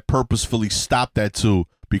say that I purposefully stopped at two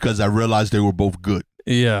because I realized they were both good.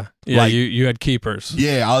 Yeah, like, you had keepers.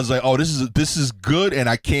 Yeah, I was like, oh, this is good, and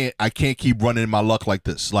I can't keep running my luck like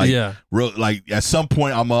this. Like, like at some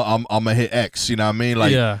point I'm a hit X. You know what I mean?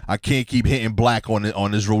 Like, I can't keep hitting black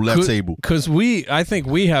on this roulette table. Because I think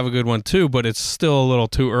we have a good one too, but it's still a little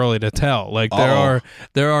too early to tell. Like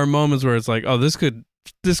there are moments where it's like, oh, this could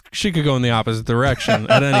she could go in the opposite direction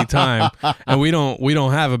at any time, and we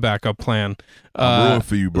don't have a backup plan. I'm rooting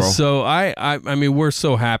for you, bro. So I mean, we're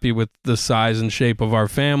so happy with the size and shape of our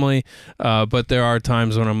family, but there are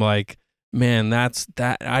times when I'm like, man,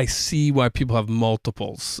 I see why people have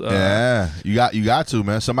multiples. Yeah, you got to,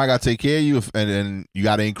 man. Somebody got to take care of you, and you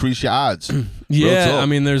got to increase your odds. Yeah, I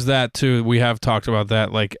mean, there's that too. We have talked about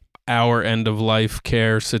that, like our end of life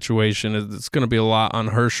care situation. It's going to be a lot on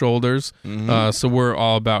her shoulders. Mm-hmm. So we're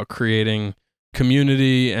all about creating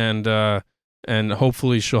community, and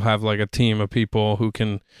hopefully she'll have like a team of people who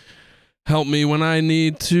can help me when I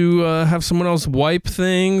need to have someone else wipe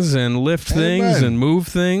things and lift things and move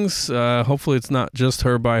things. Hopefully it's not just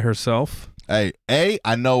her by herself. Hey,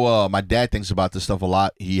 I know my dad thinks about this stuff a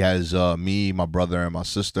lot. He has me, my brother, and my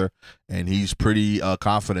sister, and he's pretty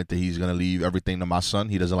confident that he's going to leave everything to my son.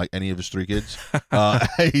 He doesn't like any of his 3 kids.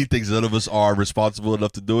 He thinks none of us are responsible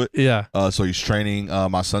enough to do it. Yeah. So he's training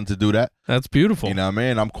my son to do that. That's beautiful. You know what I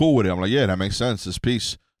mean? I'm cool with it. I'm like, yeah, that makes sense. It's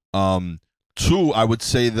peace. 2, I would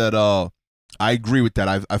say that I agree with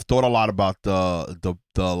that. I've thought a lot about the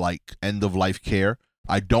like end of life care.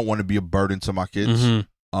 I don't want to be a burden to my kids. Mm-hmm.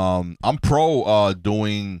 I'm pro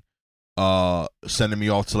doing sending me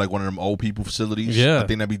off to like one of them old people facilities. Yeah, I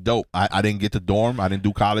think that'd be dope. I didn't get the dorm. I didn't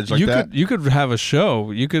do college like that. You could have a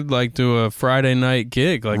show. You could like do a Friday night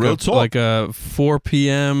gig, like Real talk. like a 4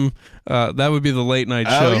 p.m. That would be the late night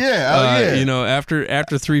show. Yeah. You know,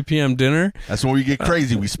 after 3 p.m. dinner. That's when we get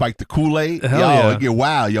crazy. We spike the Kool-Aid. Hell Yo, yeah. it get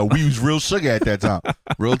wild. Yo, we use real sugar at that time.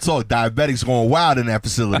 Real talk. Diabetics going wild in that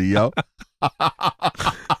facility, yo.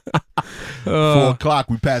 4 o'clock,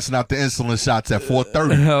 we passing out the insulin shots at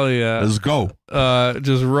 4:30. Hell yeah. Let's go.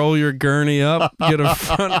 Just roll your gurney up, get a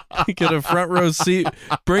front row seat,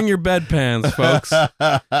 bring your bedpans, folks.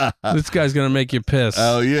 This guy's gonna make you piss.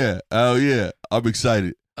 Oh yeah. I'm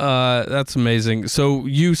excited. That's amazing. So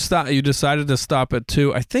you decided to stop at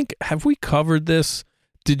 2. I think, have we covered this?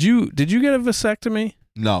 Did you get a vasectomy?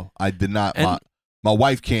 No, I did not. My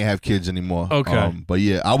wife can't have kids anymore. Okay. But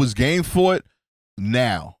yeah, I was game for it.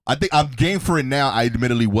 Now I think I'm game for it now. I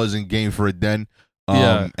admittedly wasn't game for it then.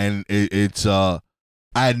 And it's I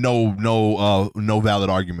had no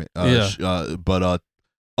valid argument. But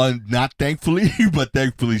not thankfully, but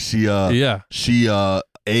thankfully she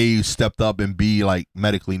A, stepped up, and B, like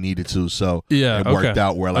medically needed to. So it worked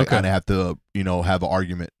out where like I didn't have to have an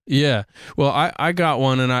argument. Yeah. Well, I got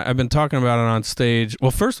one, and I've been talking about it on stage.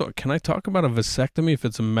 Well, first of all, can I talk about a vasectomy if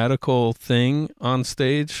it's a medical thing on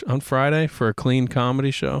stage on Friday for a clean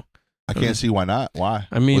comedy show? I can't see why not. Why?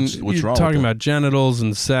 I mean, what's you're wrong talking with about genitals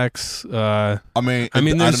and sex. I mean,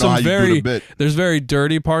 there's some bit. There's very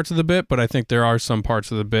dirty parts of the bit, but I think there are some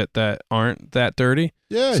parts of the bit that aren't that dirty.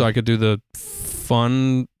 Yeah. So I could do the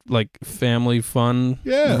fun, like family fun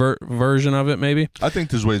version of it, maybe. I think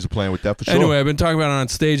there's ways of playing with that for sure. Anyway, I've been talking about it on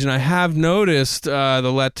stage, and I have noticed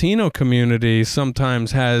the Latino community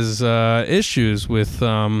sometimes has issues with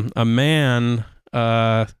a man.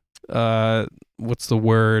 What's the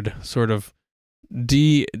word? Sort of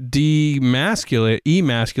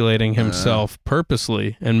emasculating himself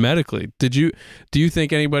purposely and medically. Do you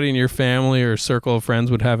think anybody in your family or circle of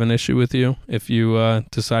friends would have an issue with you if you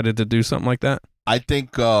decided to do something like that? I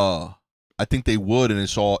think they would, and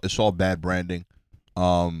it's all bad branding.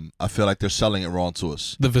 I feel like they're selling it wrong to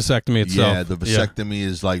us. The vasectomy itself. Yeah, the vasectomy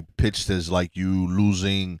is like pitched as like you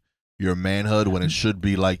losing your manhood when it should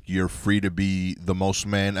be like you're free to be the most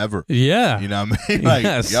man ever. Yeah. You know what I mean?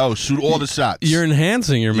 Like, yo, shoot all the shots. You're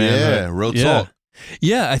enhancing your manhood. Yeah, real talk.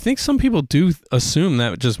 Yeah, I think some people do assume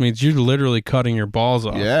that just means you're literally cutting your balls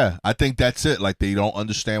off. Yeah, I think that's it. Like, they don't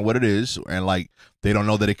understand what it is, and like they don't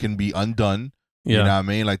know that it can be undone. Yeah. You know what I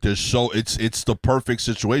mean? Like, it's the perfect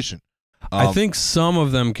situation. I think some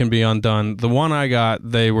of them can be undone. The one I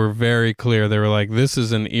got, they were very clear. They were like, "This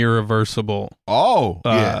is an irreversible."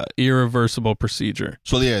 Irreversible procedure.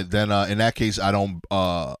 So yeah, then in that case, I don't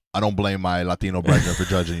blame my Latino brethren for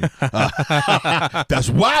judging you.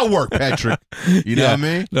 That's wild work, Patrick. You know what I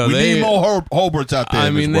mean? No, we need more Hobarts out there.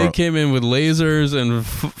 I mean, they came in with lasers and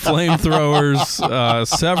flamethrowers,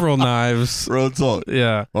 several knives. Real talk.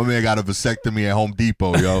 Yeah, my man got a vasectomy at Home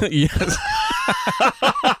Depot, yo. Yes.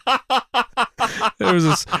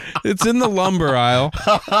 It's in the lumber aisle.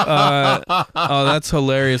 Oh, that's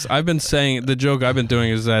hilarious. I've been saying, the joke I've been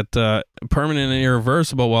doing is that permanent and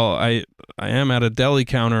irreversible. Well, I am at a deli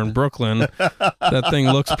counter in Brooklyn. That thing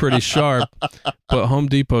looks pretty sharp, but Home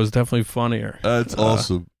Depot is definitely funnier. That's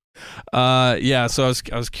awesome. Yeah, so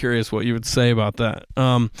I was curious what you would say about that.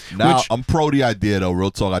 I'm pro the idea, though.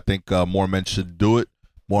 Real talk. I think more men should do it.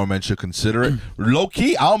 More men should consider it. Low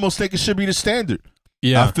key, I almost think it should be the standard.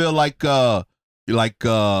 Yeah, I feel like like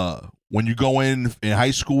when you go in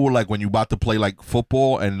high school, like when you about to play like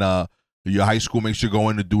football, and your high school makes you go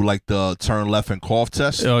in to do like the turn left and cough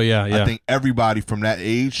test. Oh yeah. I think everybody from that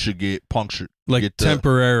age should get punctured. Like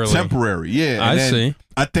temporarily. Temporary, yeah. And I see.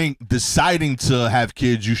 I think deciding to have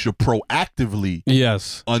kids, you should proactively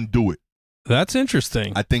undo it. That's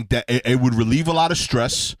interesting. I think that it would relieve a lot of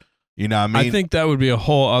stress. You know what I mean? I think that would be a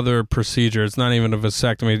whole other procedure. It's not even a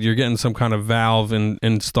vasectomy. You're getting some kind of valve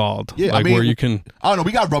installed. Yeah, like where you can... I don't know.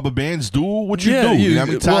 We got rubber bands. Do what you do. You know what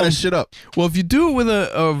I mean? Tie that shit up. Well, if you do it with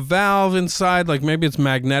a valve inside, like maybe it's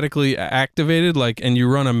magnetically activated, like, and you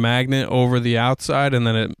run a magnet over the outside and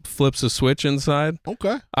then it flips a switch inside.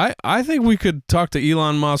 Okay. I think we could talk to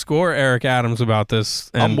Elon Musk or Eric Adams about this.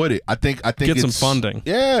 And I'm with it. I think get some funding.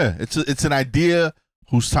 Yeah. It's an idea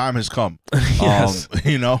whose time has come. Yes.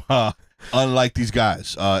 Unlike these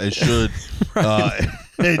guys, it should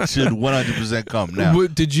it should 100% come now.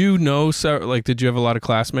 Did you know? Did you have a lot of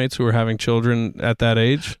classmates who were having children at that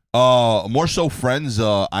age? More so friends.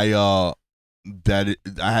 I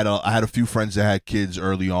had a few friends that had kids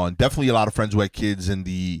early on. Definitely a lot of friends who had kids in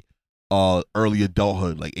the early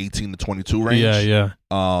adulthood, like 18 to 22 range. Yeah.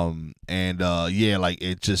 Like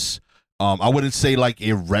it just. I wouldn't say like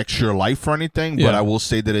it wrecks your life or anything, but I will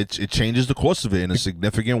say that it changes the course of it in a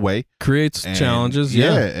significant way. Creates challenges,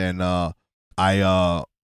 and I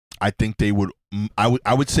think they would.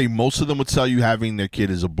 I would say most of them would tell you having their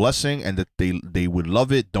kid is a blessing and that they would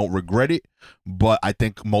love it, don't regret it. But I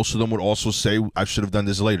think most of them would also say I should have done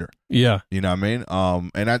this later. Yeah, you know what I mean.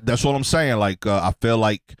 And that's what I'm saying. Like I feel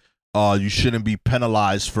like you shouldn't be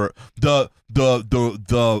penalized for the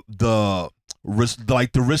risk,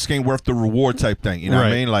 like the risk ain't worth the reward type thing. You know what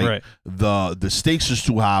I mean? Like the stakes is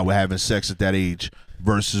too high with having sex at that age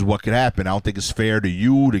versus what could happen. I don't think it's fair to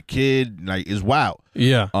you, the kid. Like it's wild.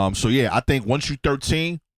 Yeah. So yeah, I think once you're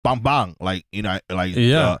 13, bang bang, like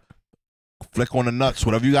flick on the nuts,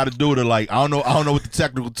 whatever you got to do to like. I don't know what the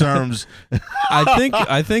technical terms.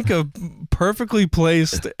 I think a perfectly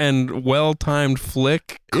placed and well timed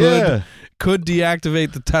flick could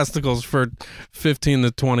deactivate the testicles for 15 to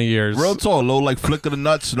 20 years. Real talk, low, like flick of the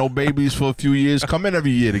nuts, no babies for a few years. Come in every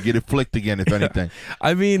year to get it flicked again, if anything.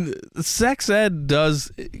 I mean, sex ed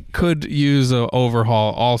could use an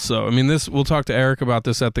overhaul also. I mean, we'll talk to Eric about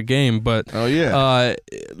this at the game, but I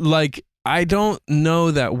don't know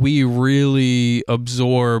that we really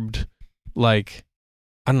absorbed, like,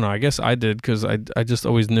 I don't know, I guess I did because I just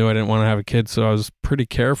always knew I didn't want to have a kid, so I was pretty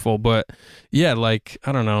careful. But yeah, like,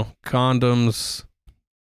 I don't know, condoms,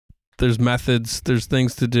 there's methods, there's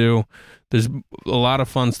things to do. There's a lot of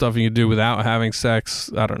fun stuff you can do without having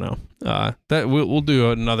sex. I don't know. That we'll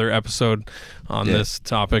do another episode on this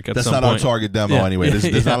topic at some point. That's not our target demo anyway.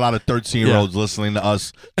 There's not a lot of 13-year-olds listening to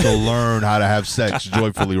us to learn how to have sex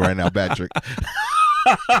joyfully right now, Patrick.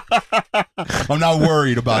 I'm not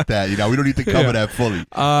worried about that. You know, we don't need to cover that fully.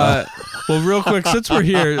 Well, real quick, since we're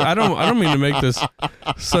here, I don't mean to make this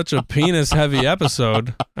such a penis-heavy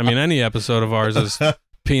episode. I mean, any episode of ours is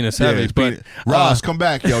penis heavy, but Ross, come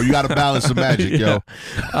back, yo. You got to balance the magic, yo.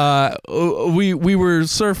 We were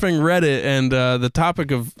surfing Reddit, and the topic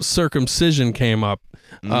of circumcision came up.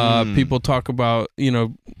 People talk about,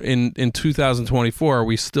 in 2024, are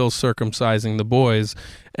we still circumcising the boys?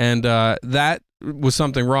 And that was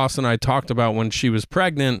something Ross and I talked about when she was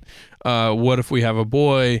pregnant. What if we have a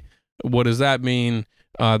boy? What does that mean?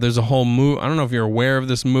 There's a whole I don't know if you're aware of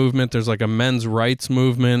this movement. There's like a men's rights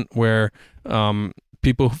movement where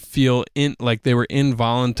people feel like they were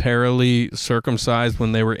involuntarily circumcised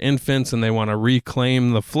when they were infants, and they want to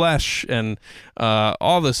reclaim the flesh and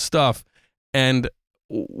all this stuff. And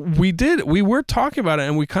we were talking about it,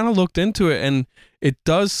 and we kind of looked into it, and it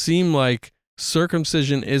does seem like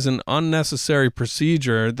circumcision is an unnecessary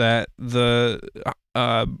procedure that the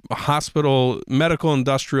hospital medical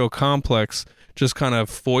industrial complex just kind of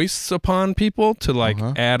foists upon people to like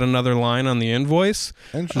add another line on the invoice.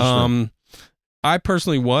 Interesting. I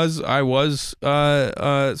personally was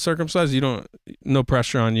circumcised. No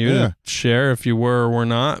pressure on you to share if you were or were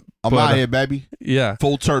not. I'm out here, baby. Yeah.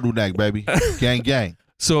 Full turtleneck, baby. Gang, gang.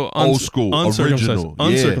 So old school, original,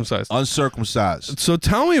 uncircumcised. So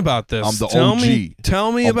tell me about this. I'm the OG.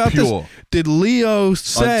 Tell me about pure. this. Did Leo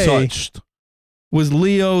say? Untouched. Was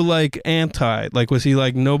Leo like anti? Like, was he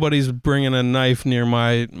like, nobody's bringing a knife near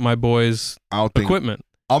my boy's equipment?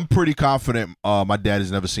 I'm pretty confident. My dad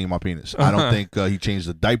has never seen my penis. I don't think he changed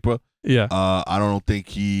the diaper. Yeah. I don't think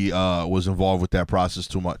he was involved with that process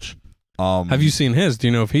too much. Have you seen his? Do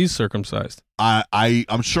you know if he's circumcised?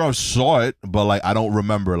 I'm sure I saw it, but like I don't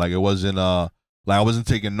remember. Like it wasn't like I wasn't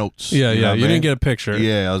taking notes. Yeah, you didn't get a picture.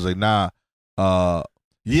 Yeah, I was like, nah.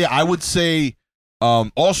 Yeah, I would say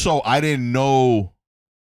Also, I didn't know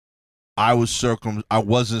I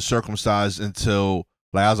wasn't circumcised until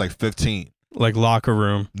like I was like 15. Like locker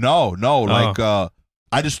room. No, like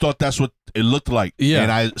I just thought that's what it looked like. Yeah.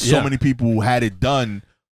 And so many people who had it done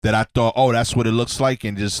that I thought, oh, that's what it looks like,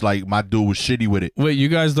 and just like my dude was shitty with it. Wait, you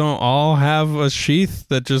guys don't all have a sheath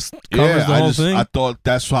that just covers the whole thing? I thought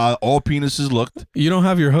that's how all penises looked. You don't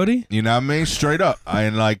have your hoodie? You know what I mean? Straight up.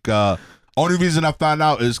 And like only reason I found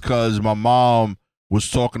out is because my mom was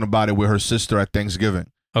talking about it with her sister at Thanksgiving.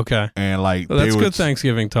 Okay. And like that's good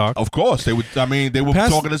Thanksgiving talk. Of course. They were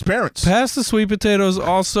talking as parents. Past the sweet potatoes,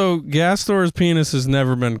 also Gastor's penis has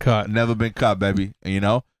never been cut. Never been cut, baby. You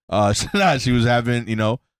know?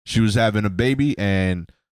 She was having a baby, and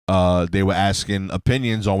they were asking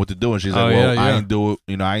opinions on what to do, and she's like, I ain't do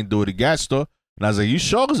it at Gastor. And I was like, you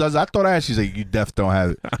sure? Because I thought I had. She's like, you def don't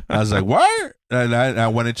have it. And I was like, what? And I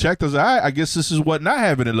went and checked. I was like, all right, I guess this is what not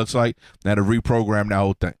having it looks like. And I had to reprogram that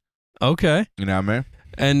whole thing. Okay. You know what I mean?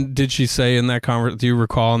 And did she say in that do you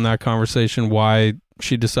recall in that conversation why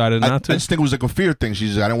she decided not to? I just think it was like a fear thing.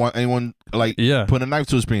 She's like, I didn't want anyone putting a knife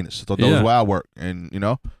to his penis. I thought that was why I work. And, you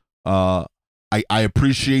know, I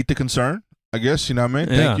appreciate the concern, I guess. You know what I mean?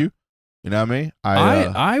 Thank you. You know what I mean?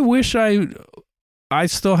 I wish I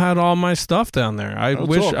still had all my stuff down there.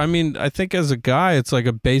 I think as a guy, it's like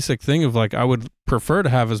a basic thing of like, I would prefer to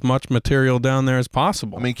have as much material down there as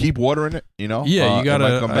possible. I mean, keep watering it, you know? Yeah, you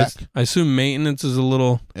gotta, I assume maintenance is a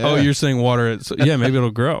little, you're saying water it. So, yeah, maybe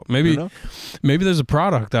it'll grow. Maybe, maybe there's a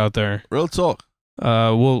product out there. Real talk.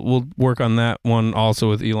 We'll work on that one also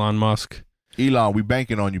with Elon Musk. Elon, we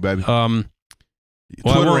banking on you, baby. Twitter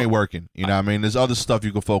ain't working. You know what I mean? There's other stuff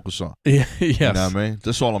you can focus on. Yeah, yes. You know what I mean?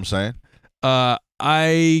 That's all I'm saying.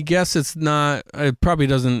 I guess it's not appropriate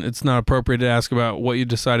to ask about what you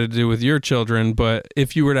decided to do with your children, but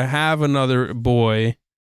if you were to have another boy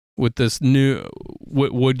with this new,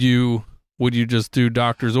 would you just do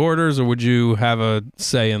doctor's orders, or would you have a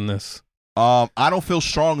say in this? I don't feel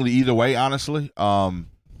strongly either way, honestly.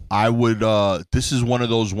 I would, this is one of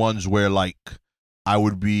those ones where like, I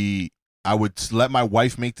would let my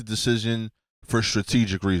wife make the decision for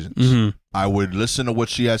strategic reasons. Mm-hmm. I would listen to what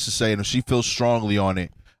she has to say, and if she feels strongly on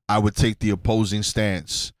it, I would take the opposing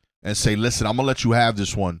stance and say, listen, I'm going to let you have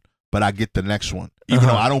this one, but I get the next one. Even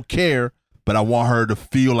though I don't care, but I want her to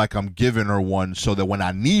feel like I'm giving her one so that when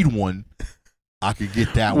I need one, I could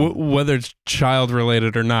get that one. Whether it's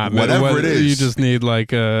child-related or not. Whatever it is. You just need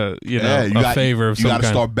like a favor of some kind. You got to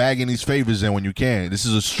start bagging these favors in when you can. This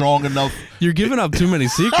is a strong enough... You're giving up too many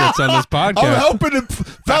secrets on this podcast. I'm helping the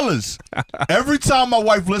fellas. Every time my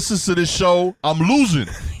wife listens to this show, I'm losing.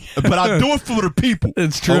 But I do it for the people.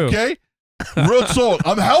 It's true. Okay? Real talk.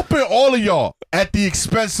 I'm helping all of y'all at the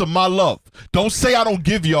expense of my love. Don't say I don't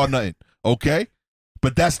give y'all nothing. Okay?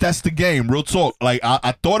 But that's the game, real talk. Like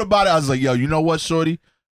I thought about it. I was like, yo, you know what, shorty?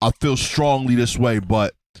 I feel strongly this way,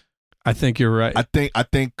 but I think you're right. I think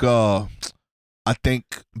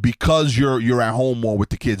because you're at home more with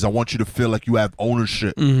the kids, I want you to feel like you have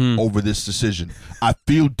ownership over this decision. I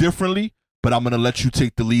feel differently, but I'm gonna let you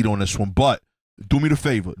take the lead on this one. But do me the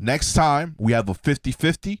favor. Next time we have a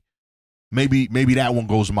 50-50. Maybe that one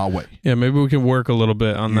goes my way. Yeah, maybe we can work a little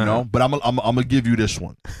bit on that. You know, but I'm gonna give you this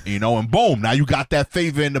one. You know, and boom, now you got that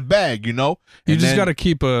favor in the bag. You know, you just got to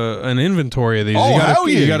keep an inventory of these. Oh, hell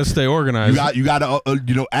yeah! You got to stay organized. You got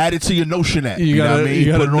to add it to your Notion app. You know what I mean?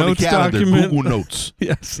 You put it on the calendar, document. Google Notes.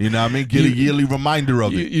 Yes. You know what I mean? Get a yearly reminder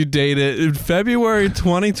of it. You date it in February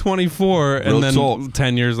 2024, and then talk.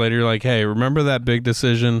 10 years later, you're like, hey, remember that big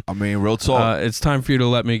decision? I mean, real talk. It's time for you to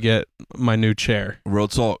let me get my new chair. Real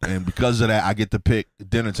talk, and because of that, I get to pick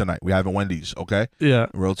dinner tonight. We having Wendy's, okay? Yeah.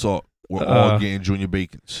 Real talk. We're all getting Junior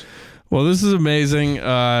Bacons. Well, this is amazing.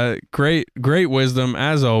 Great wisdom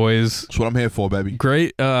as always. That's what I'm here for, baby.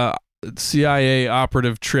 Great CIA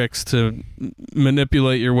operative tricks to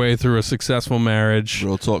manipulate your way through a successful marriage.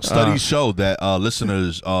 Real talk. Studies show that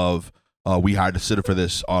listeners of We Hired a Sitter for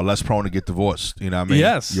This are less prone to get divorced. You know what I mean?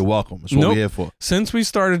 Yes. You're welcome. That's what we're here for. Since we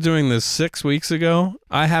started doing this 6 weeks ago,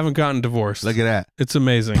 I haven't gotten divorced. Look at that. It's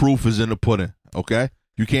amazing. Proof is in the pudding. Okay?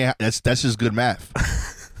 You can't. That's just good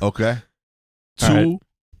math. Okay? Two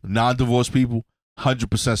non-divorced people,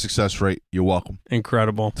 100% success rate. You're welcome.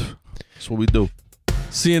 Incredible. That's what we do.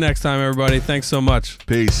 See you next time, everybody. Thanks so much.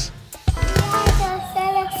 Peace.